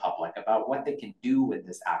tell the public about what they can do with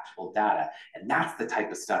this actual data? And that's the type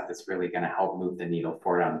of stuff that's really going to help move the needle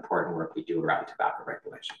forward on important work we do around tobacco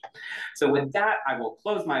regulation. So with that, I will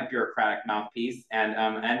close my bureaucratic mouthpiece and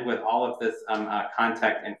end with all of this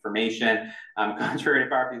contact information. Contrary to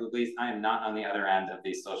popular belief, I am not on the other end of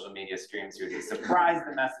these social media streams. You'd be surprised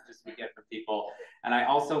the messages we get from people. And I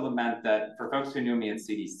also lament that for folks who knew me at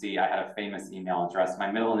CDC, I had a famous email address.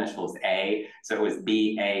 My middle initial is A, so it was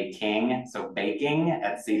B-A King, so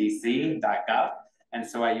baking@cdc.gov. And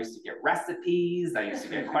so I used to get recipes, I used to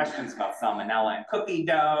get questions about salmonella and cookie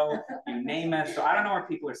dough, you name it. So I don't know where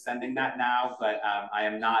people are sending that now, but I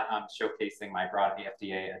am not showcasing my broad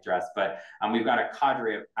FDA address, but we've got a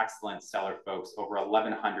cadre of excellent stellar folks, over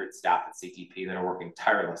 1,100 staff at CTP that are working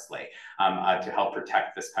tirelessly to help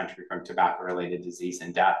protect this country from tobacco-related disease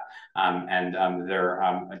and death.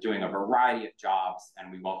 They're doing a variety of jobs, and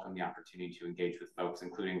we welcome the opportunity to engage with folks,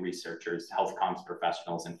 including researchers, health comms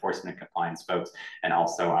professionals, enforcement and compliance folks, and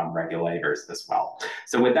also regulators as well.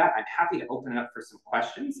 So with that, I'm happy to open it up for some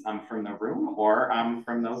questions from the room or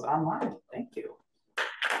from those online. Thank you.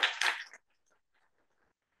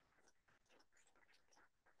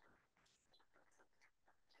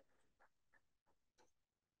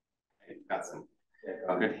 Okay, got some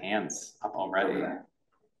good hands up already.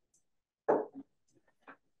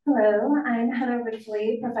 Hello, I'm Heather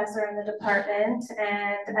Ridgely, professor in the department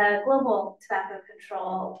and a global tobacco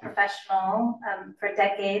control professional for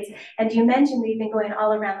decades. And you mentioned that you've been going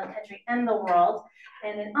all around the country and the world.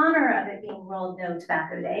 And in honor of it being World No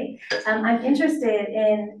Tobacco Day, I'm interested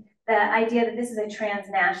in the idea that this is a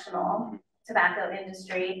transnational tobacco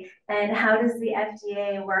industry, and how does the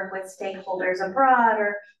FDA work with stakeholders abroad,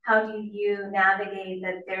 or how do you navigate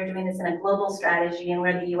that they're doing this in a global strategy and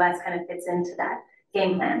where the US kind of fits into that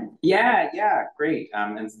game plan? Yeah, great.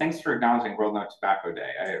 And thanks for acknowledging World No Tobacco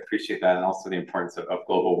Day. I appreciate that, and also the importance of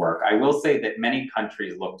global work. I will say that many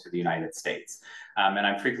countries look to the United States. And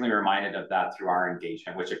I'm frequently reminded of that through our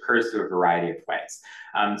engagement, which occurs through a variety of ways.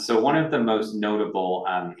 So one of the most notable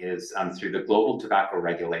is through the Global Tobacco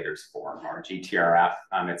Regulators Forum, or GTRF.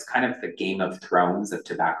 It's kind of the Game of Thrones of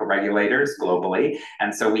tobacco regulators globally.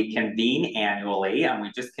 And so we convene annually.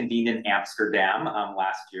 We just convened in Amsterdam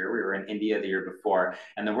last year. We were in India the year before.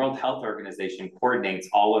 And the World Health Organization coordinates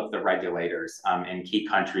all of the regulators in key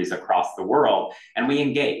countries across the world. And we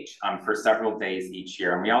engage for several days each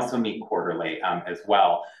year. And we also meet quarterly as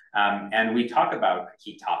well. And we talk about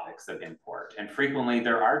key topics of import. And frequently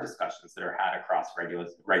there are discussions that are had across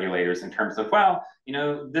regulators in terms of, well,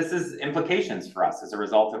 this is implications for us as a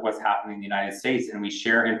result of what's happening in the United States. And we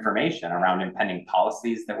share information around impending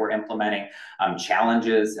policies that we're implementing,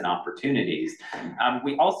 challenges and opportunities.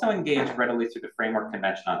 We also engage readily through the Framework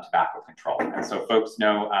Convention on Tobacco Control. And so folks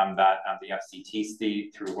know that the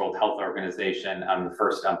FCTC, through World Health Organization, the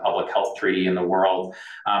first public health treaty in the world,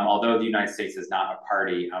 although the United States is not a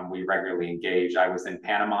party, we regularly engage. I was in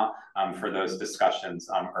Panama for those discussions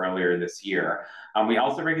earlier this year. We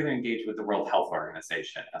also regularly engage with the World Health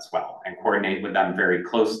Organization as well and coordinate with them very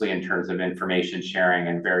closely in terms of information sharing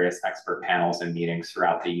and various expert panels and meetings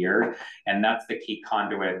throughout the year. And that's the key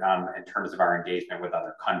conduit in terms of our engagement with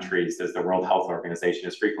other countries, as the World Health Organization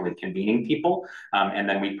is frequently convening people, and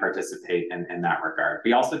then we participate in that regard.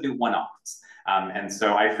 We also do one-offs. And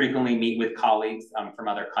so I frequently meet with colleagues from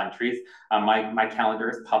other countries. My calendar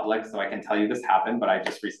is public, so I can tell you this happened, but I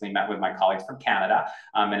just recently met with my colleagues from Canada,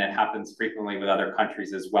 and it happens frequently with other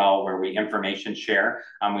countries as well, where we information share.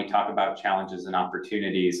 We talk about challenges and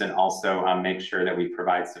opportunities, and also make sure that we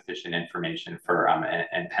provide sufficient information for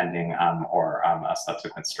impending or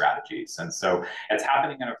subsequent strategies. And so it's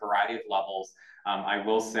happening at a variety of levels. I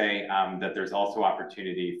will say that there's also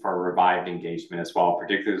opportunity for revived engagement as well,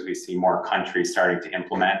 particularly as we see more countries starting to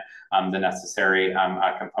implement the necessary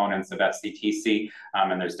components of FCTC.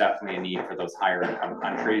 And there's definitely a need for those higher income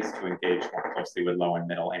countries to engage more closely with low and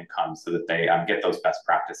middle income so that they get those best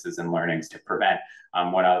practices and learnings to prevent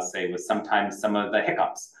what I'll say was sometimes some of the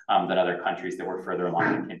hiccups that other countries that were further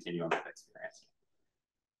along the continuum have experienced.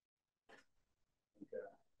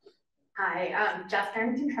 Hi, Jeff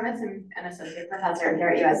Carrington-Kremitz. I'm an associate professor here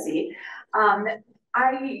at USC.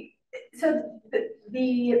 So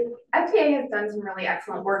the FDA has done some really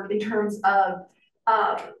excellent work in terms of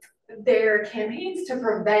their campaigns to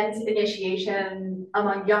prevent initiation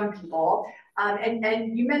among young people.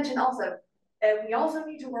 And you mentioned also that we also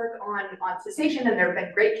need to work on cessation, and there have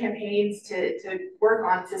been great campaigns to work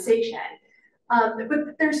on cessation.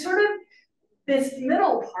 But there's sort of this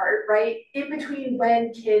middle part, right, in between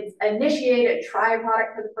when kids initiate and try a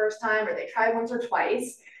product for the first time, or they try once or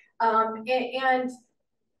twice, and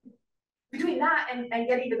between that and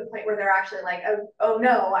getting to the point where they're actually like, oh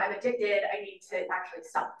no, I'm addicted, I need to actually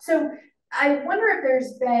stop. So I wonder if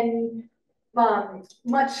there's been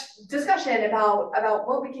much discussion about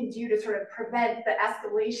what we can do to sort of prevent the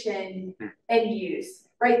escalation and use,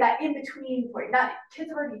 right? That in between point, not kids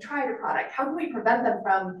have already tried a product. How can we prevent them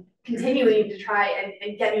from continuing to try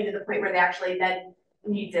and getting to the point where they actually then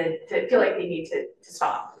need to feel like they need to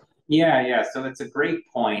stop? Yeah. So it's a great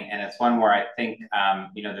point, and it's one where I think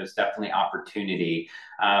there's definitely opportunity.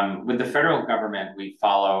 With the federal government, we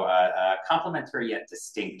follow a complementary yet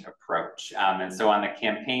distinct approach. And so on the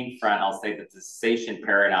campaign front, I'll say that the cessation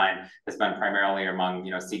paradigm has been primarily among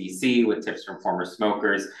CDC with tips from former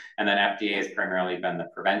smokers, and then FDA has primarily been the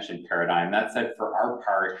prevention paradigm. That said, for our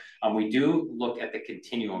part, we do look at the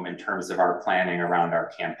continuum in terms of our planning around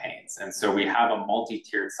our campaigns. And so we have a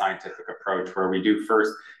multi-tiered scientific approach where we do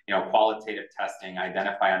first qualitative testing,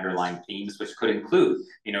 identify underlying themes, which could include,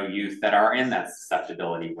 youth that are in that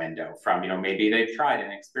susceptibility window from, maybe they've tried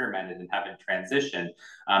and experimented and haven't transitioned.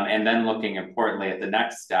 And then looking importantly at the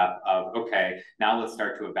next step of, okay, now let's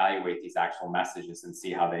start to evaluate these actual messages and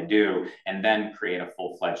see how they do, and then create a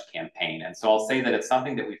full-fledged campaign. And so I'll say that it's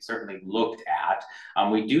something that we've certainly looked at.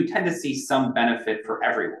 We do tend to see some benefit for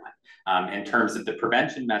everyone. In terms of the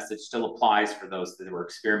prevention message still applies for those that were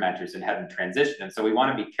experimenters and haven't transitioned. And so we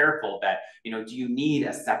want to be careful that, do you need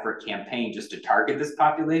a separate campaign just to target this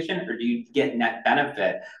population, or do you get net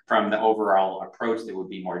benefit from the overall approach that would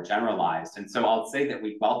be more generalized? And so I'll say that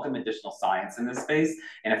we welcome additional science in this space.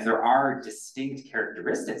 And if there are distinct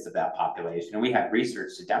characteristics of that population, and we have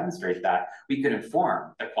research to demonstrate that, we could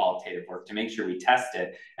inform the qualitative work to make sure we test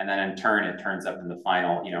it. And then in turn, it turns up in the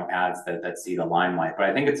final, ads that see the limelight. But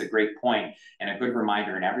I think it's a great point and a good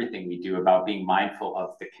reminder in everything we do about being mindful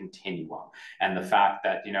of the continuum and the fact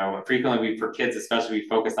that, frequently for kids, especially, we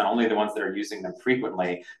focus on only the ones that are using them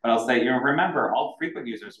frequently. But I'll say, remember, all frequent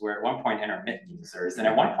users were at one point intermittent users, and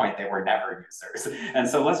at one point they were never users. And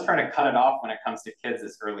so let's try to cut it off when it comes to kids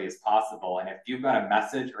as early as possible. And if you've got a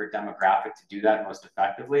message or a demographic to do that most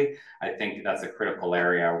effectively, I think that's a critical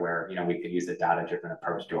area where, we could use a data-driven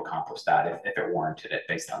approach to accomplish that if it warranted it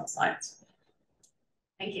based on the science.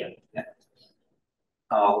 Thank you. Yeah.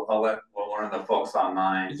 I'll let one of the folks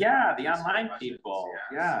online. Yeah, the online people.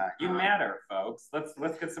 Yeah, you matter, folks.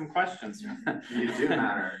 Let's get some questions. You do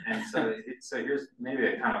matter, and so here's maybe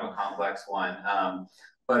a kind of a complex one,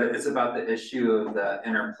 but it's about the issue of the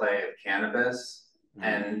interplay of cannabis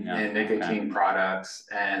and nicotine products,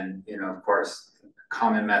 and of course,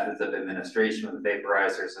 common methods of administration with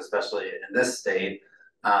vaporizers, especially in this state.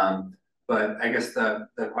 But I guess the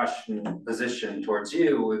question position towards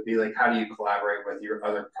you would be like, how do you collaborate with your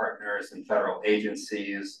other partners and federal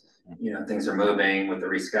agencies? Things are moving with the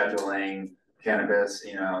rescheduling cannabis,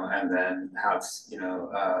 and then how it's,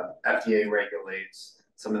 FDA regulates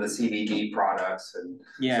some of the CBD products.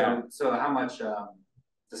 And so how much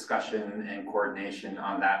discussion and coordination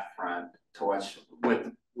on that front to what's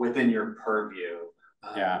within your purview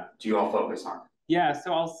do you all focus on? Yeah,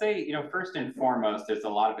 so I'll say, first and foremost, there's a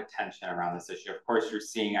lot of attention around this issue. Of course, you're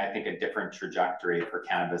seeing, I think, a different trajectory for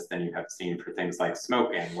cannabis than you have seen for things like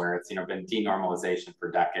smoking, where it's, been denormalization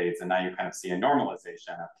for decades, and now you kind of see a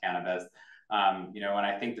normalization of cannabis. And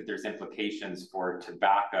I think that there's implications for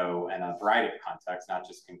tobacco in a variety of contexts, not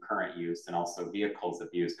just concurrent use and also vehicles of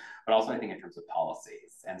use, but also I think in terms of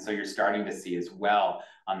policies. And so you're starting to see as well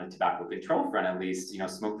on the tobacco control front, at least,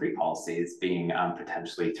 smoke-free policies being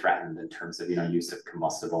potentially threatened in terms of, use of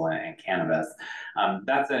combustible and cannabis.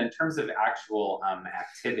 That's in terms of actual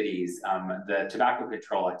activities, the Tobacco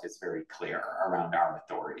Control Act is very clear around our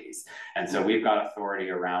authorities. And so we've got authority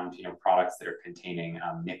around, products that are containing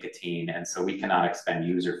nicotine. And so we cannot expend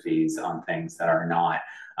user fees on things that are not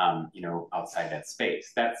outside that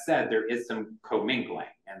space. That said, there is some commingling.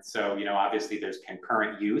 And so, obviously there's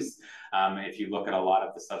concurrent use. If you look at a lot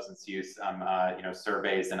of the substance use,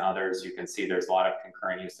 surveys and others, you can see there's a lot of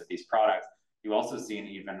concurrent use of these products. You also see an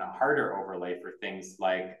even harder overlay for things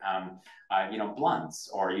like, blunts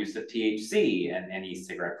or use of THC in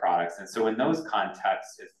e-cigarette products. And so in those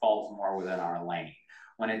contexts, it falls more within our lane.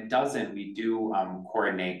 When it doesn't, we do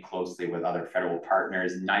coordinate closely with other federal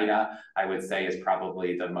partners. NIDA, I would say, is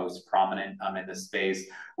probably the most prominent in this space.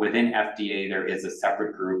 Within FDA, there is a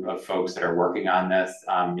separate group of folks that are working on this.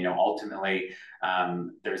 Ultimately,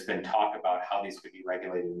 there's been talk about how these could be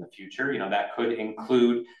regulated in the future. That could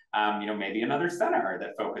include, maybe another center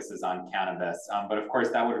that focuses on cannabis. But of course,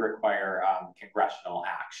 that would require congressional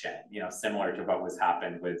action, similar to what was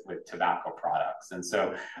happened with tobacco products. And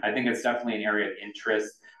so I think it's definitely an area of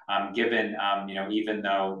interest. Given, even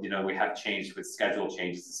though, we have changed with schedule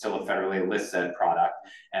changes, it's still a federally illicit product.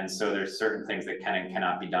 And so there's certain things that can and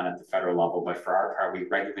cannot be done at the federal level. But for our part, we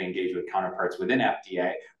regularly engage with counterparts within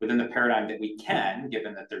FDA, within the paradigm that we can,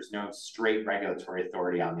 given that there's no straight regulatory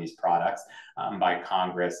authority on these products by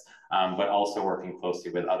Congress, but also working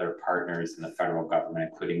closely with other partners in the federal government,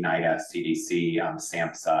 including NIDA, CDC,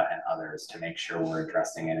 SAMHSA, and others, to make sure we're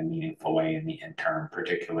addressing it in a meaningful way in the interim,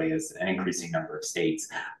 particularly as an increasing number of states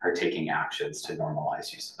are taking actions to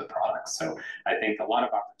normalize use of the products. So I think a lot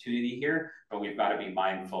of opportunity here, but we've got to be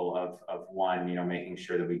mindful of one, making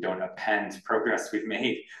sure that we don't append progress we've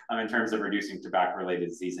made in terms of reducing tobacco-related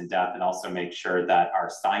disease and death, and also make sure that our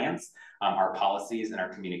science, our policies, and our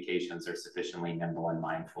communications are sufficiently nimble and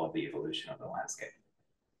mindful of the evolution of the landscape.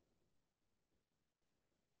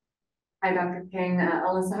 Hi, Dr. King.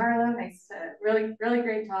 Alyssa Harlow. Nice to, really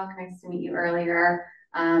great talk. Nice to meet you earlier.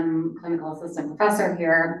 Clinical assistant professor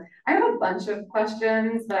here. I have a bunch of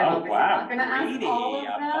questions, but I'm obviously not going to ask all of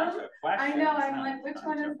them. I know, I'm like, which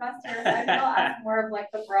one is best here? So I think I'll ask more of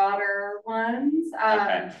like the broader ones.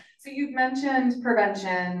 So you've mentioned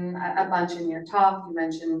prevention a bunch in your talk. You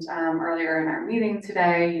mentioned earlier in our meeting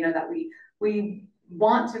today, that we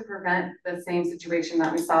want to prevent the same situation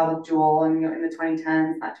that we saw with Juul in the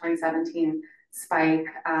 2010s, that 2017 spike.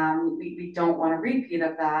 We don't want a repeat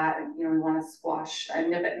of that. We want to squash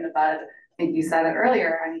and nip it in the bud. I think you said it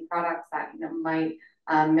earlier, any products that might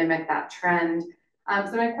mimic that trend.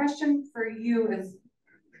 So my question for you is,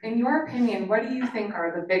 in your opinion, what do you think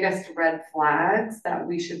are the biggest red flags that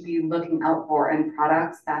we should be looking out for in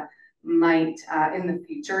products that might in the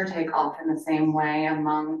future take off in the same way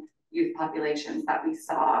among youth populations that we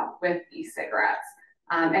saw with e-cigarettes?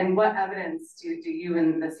 And what evidence do you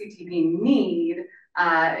and the CTB need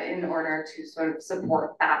in order to sort of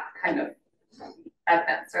support that kind of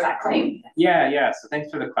evidence or that claim? Yeah. So thanks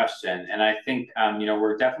for the question. And I think,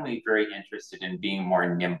 we're definitely very interested in being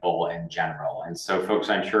more nimble in general. And so folks,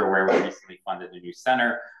 I'm sure aware, we recently funded a new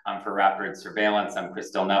center for rapid surveillance. Chris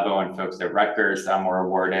Del Nevo and folks at Rutgers were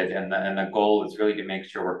awarded. And the goal is really to make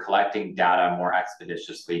sure we're collecting data more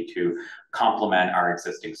expeditiously to complement our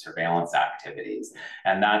existing surveillance activities.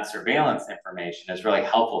 And that surveillance information is really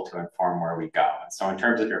helpful to inform where we go. And so in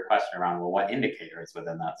terms of your question around, well, what indicators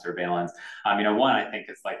within that surveillance, one, I think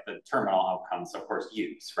it's like the terminal outcomes, of course,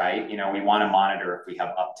 use, right? We want to monitor if we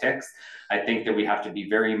have upticks. I think that we have to be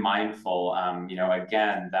very mindful,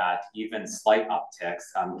 again, that even slight upticks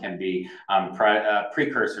can be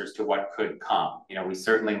precursors to what could come. We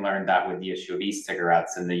certainly learned that with the issue of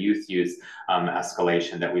e-cigarettes and the youth use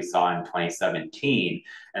escalation that we saw in 2017.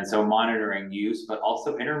 And so monitoring use, but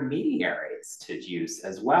also intermediaries to use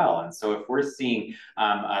as well. And so if we're seeing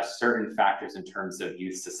certain factors in terms of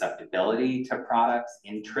youth susceptibility to products,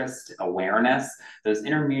 interest, awareness, those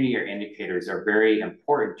intermediary indicators are very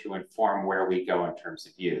important to inform where we go in terms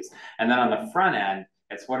of use. And then on the front end,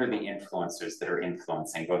 It's what are the influencers that are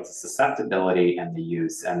influencing both the susceptibility and the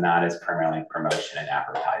use, and that is primarily promotion and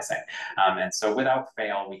advertising. And so without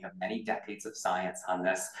fail, we have many decades of science on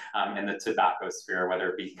this in the tobacco sphere, whether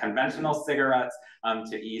it be conventional cigarettes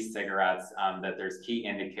to e-cigarettes, that there's key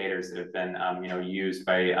indicators that have been used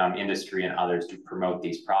by industry and others to promote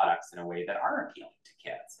these products in a way that are appealing to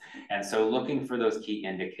kids. And so looking for those key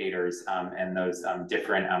indicators and those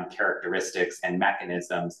different characteristics and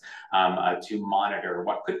mechanisms to monitor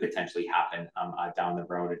what could potentially happen down the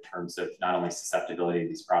road in terms of not only susceptibility to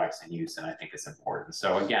these products and use, and I think it's important.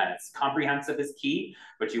 So again, it's comprehensive is key,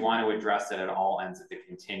 but you want to address it at all ends of the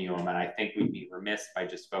continuum. And I think we'd be remiss by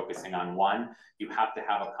just focusing on one. You have to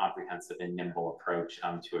have a comprehensive and nimble approach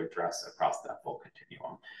to address across that full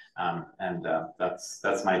continuum.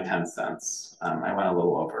 That's my 10 cents. I went a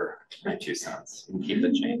little over my 2 cents. You can keep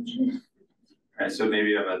the change. All right, so maybe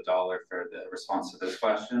you have $1 for the response to this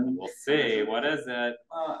question. We'll see. What is it?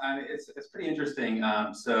 Well, I mean, it's pretty interesting.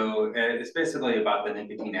 So it's basically about the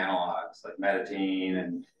nicotine analogs like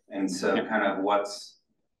Meditine, and so kind of what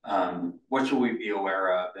should we be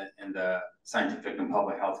aware of in the scientific and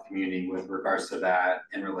public health community with regards to that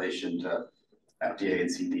in relation to FDA and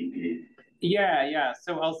CDP? Yeah.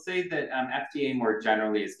 So I'll say that FDA more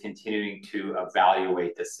generally is continuing to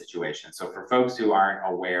evaluate this situation. So for folks who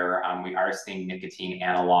aren't aware, we are seeing nicotine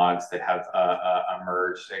analogs that have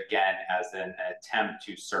emerged again as an attempt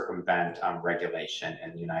to circumvent regulation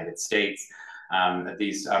in the United States.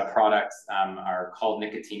 These products are called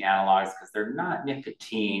nicotine analogs because they're not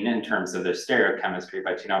nicotine in terms of their stereochemistry,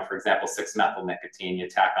 but for example, 6-methyl nicotine, you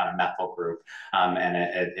tack on a methyl group and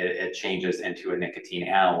it changes into a nicotine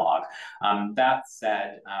analog. That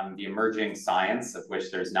said, the emerging science, of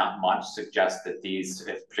which there's not much, suggests that these,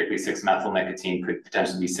 particularly 6-methyl nicotine, could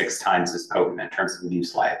potentially be 6 times as potent in terms of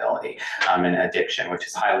abuse liability and addiction, which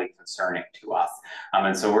is highly concerning to us.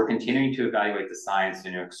 And so we're continuing to evaluate the science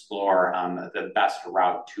and to explore the best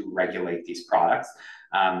route to regulate these products.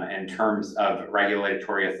 In terms of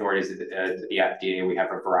regulatory authorities at the FDA, we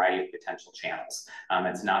have a variety of potential channels.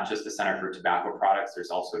 It's not just the Center for Tobacco Products,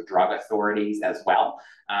 there's also drug authorities as well.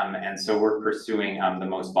 And so we're pursuing the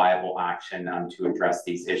most viable action to address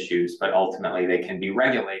these issues, but ultimately they can be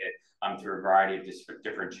regulated through a variety of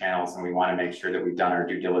different channels, and we want to make sure that we've done our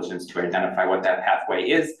due diligence to identify what that pathway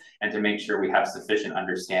is and to make sure we have sufficient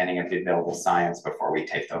understanding of the available science before we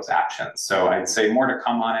take those actions. So I'd say more to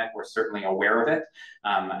come on it. We're certainly aware of it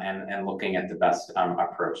and looking at the best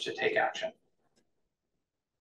approach to take action.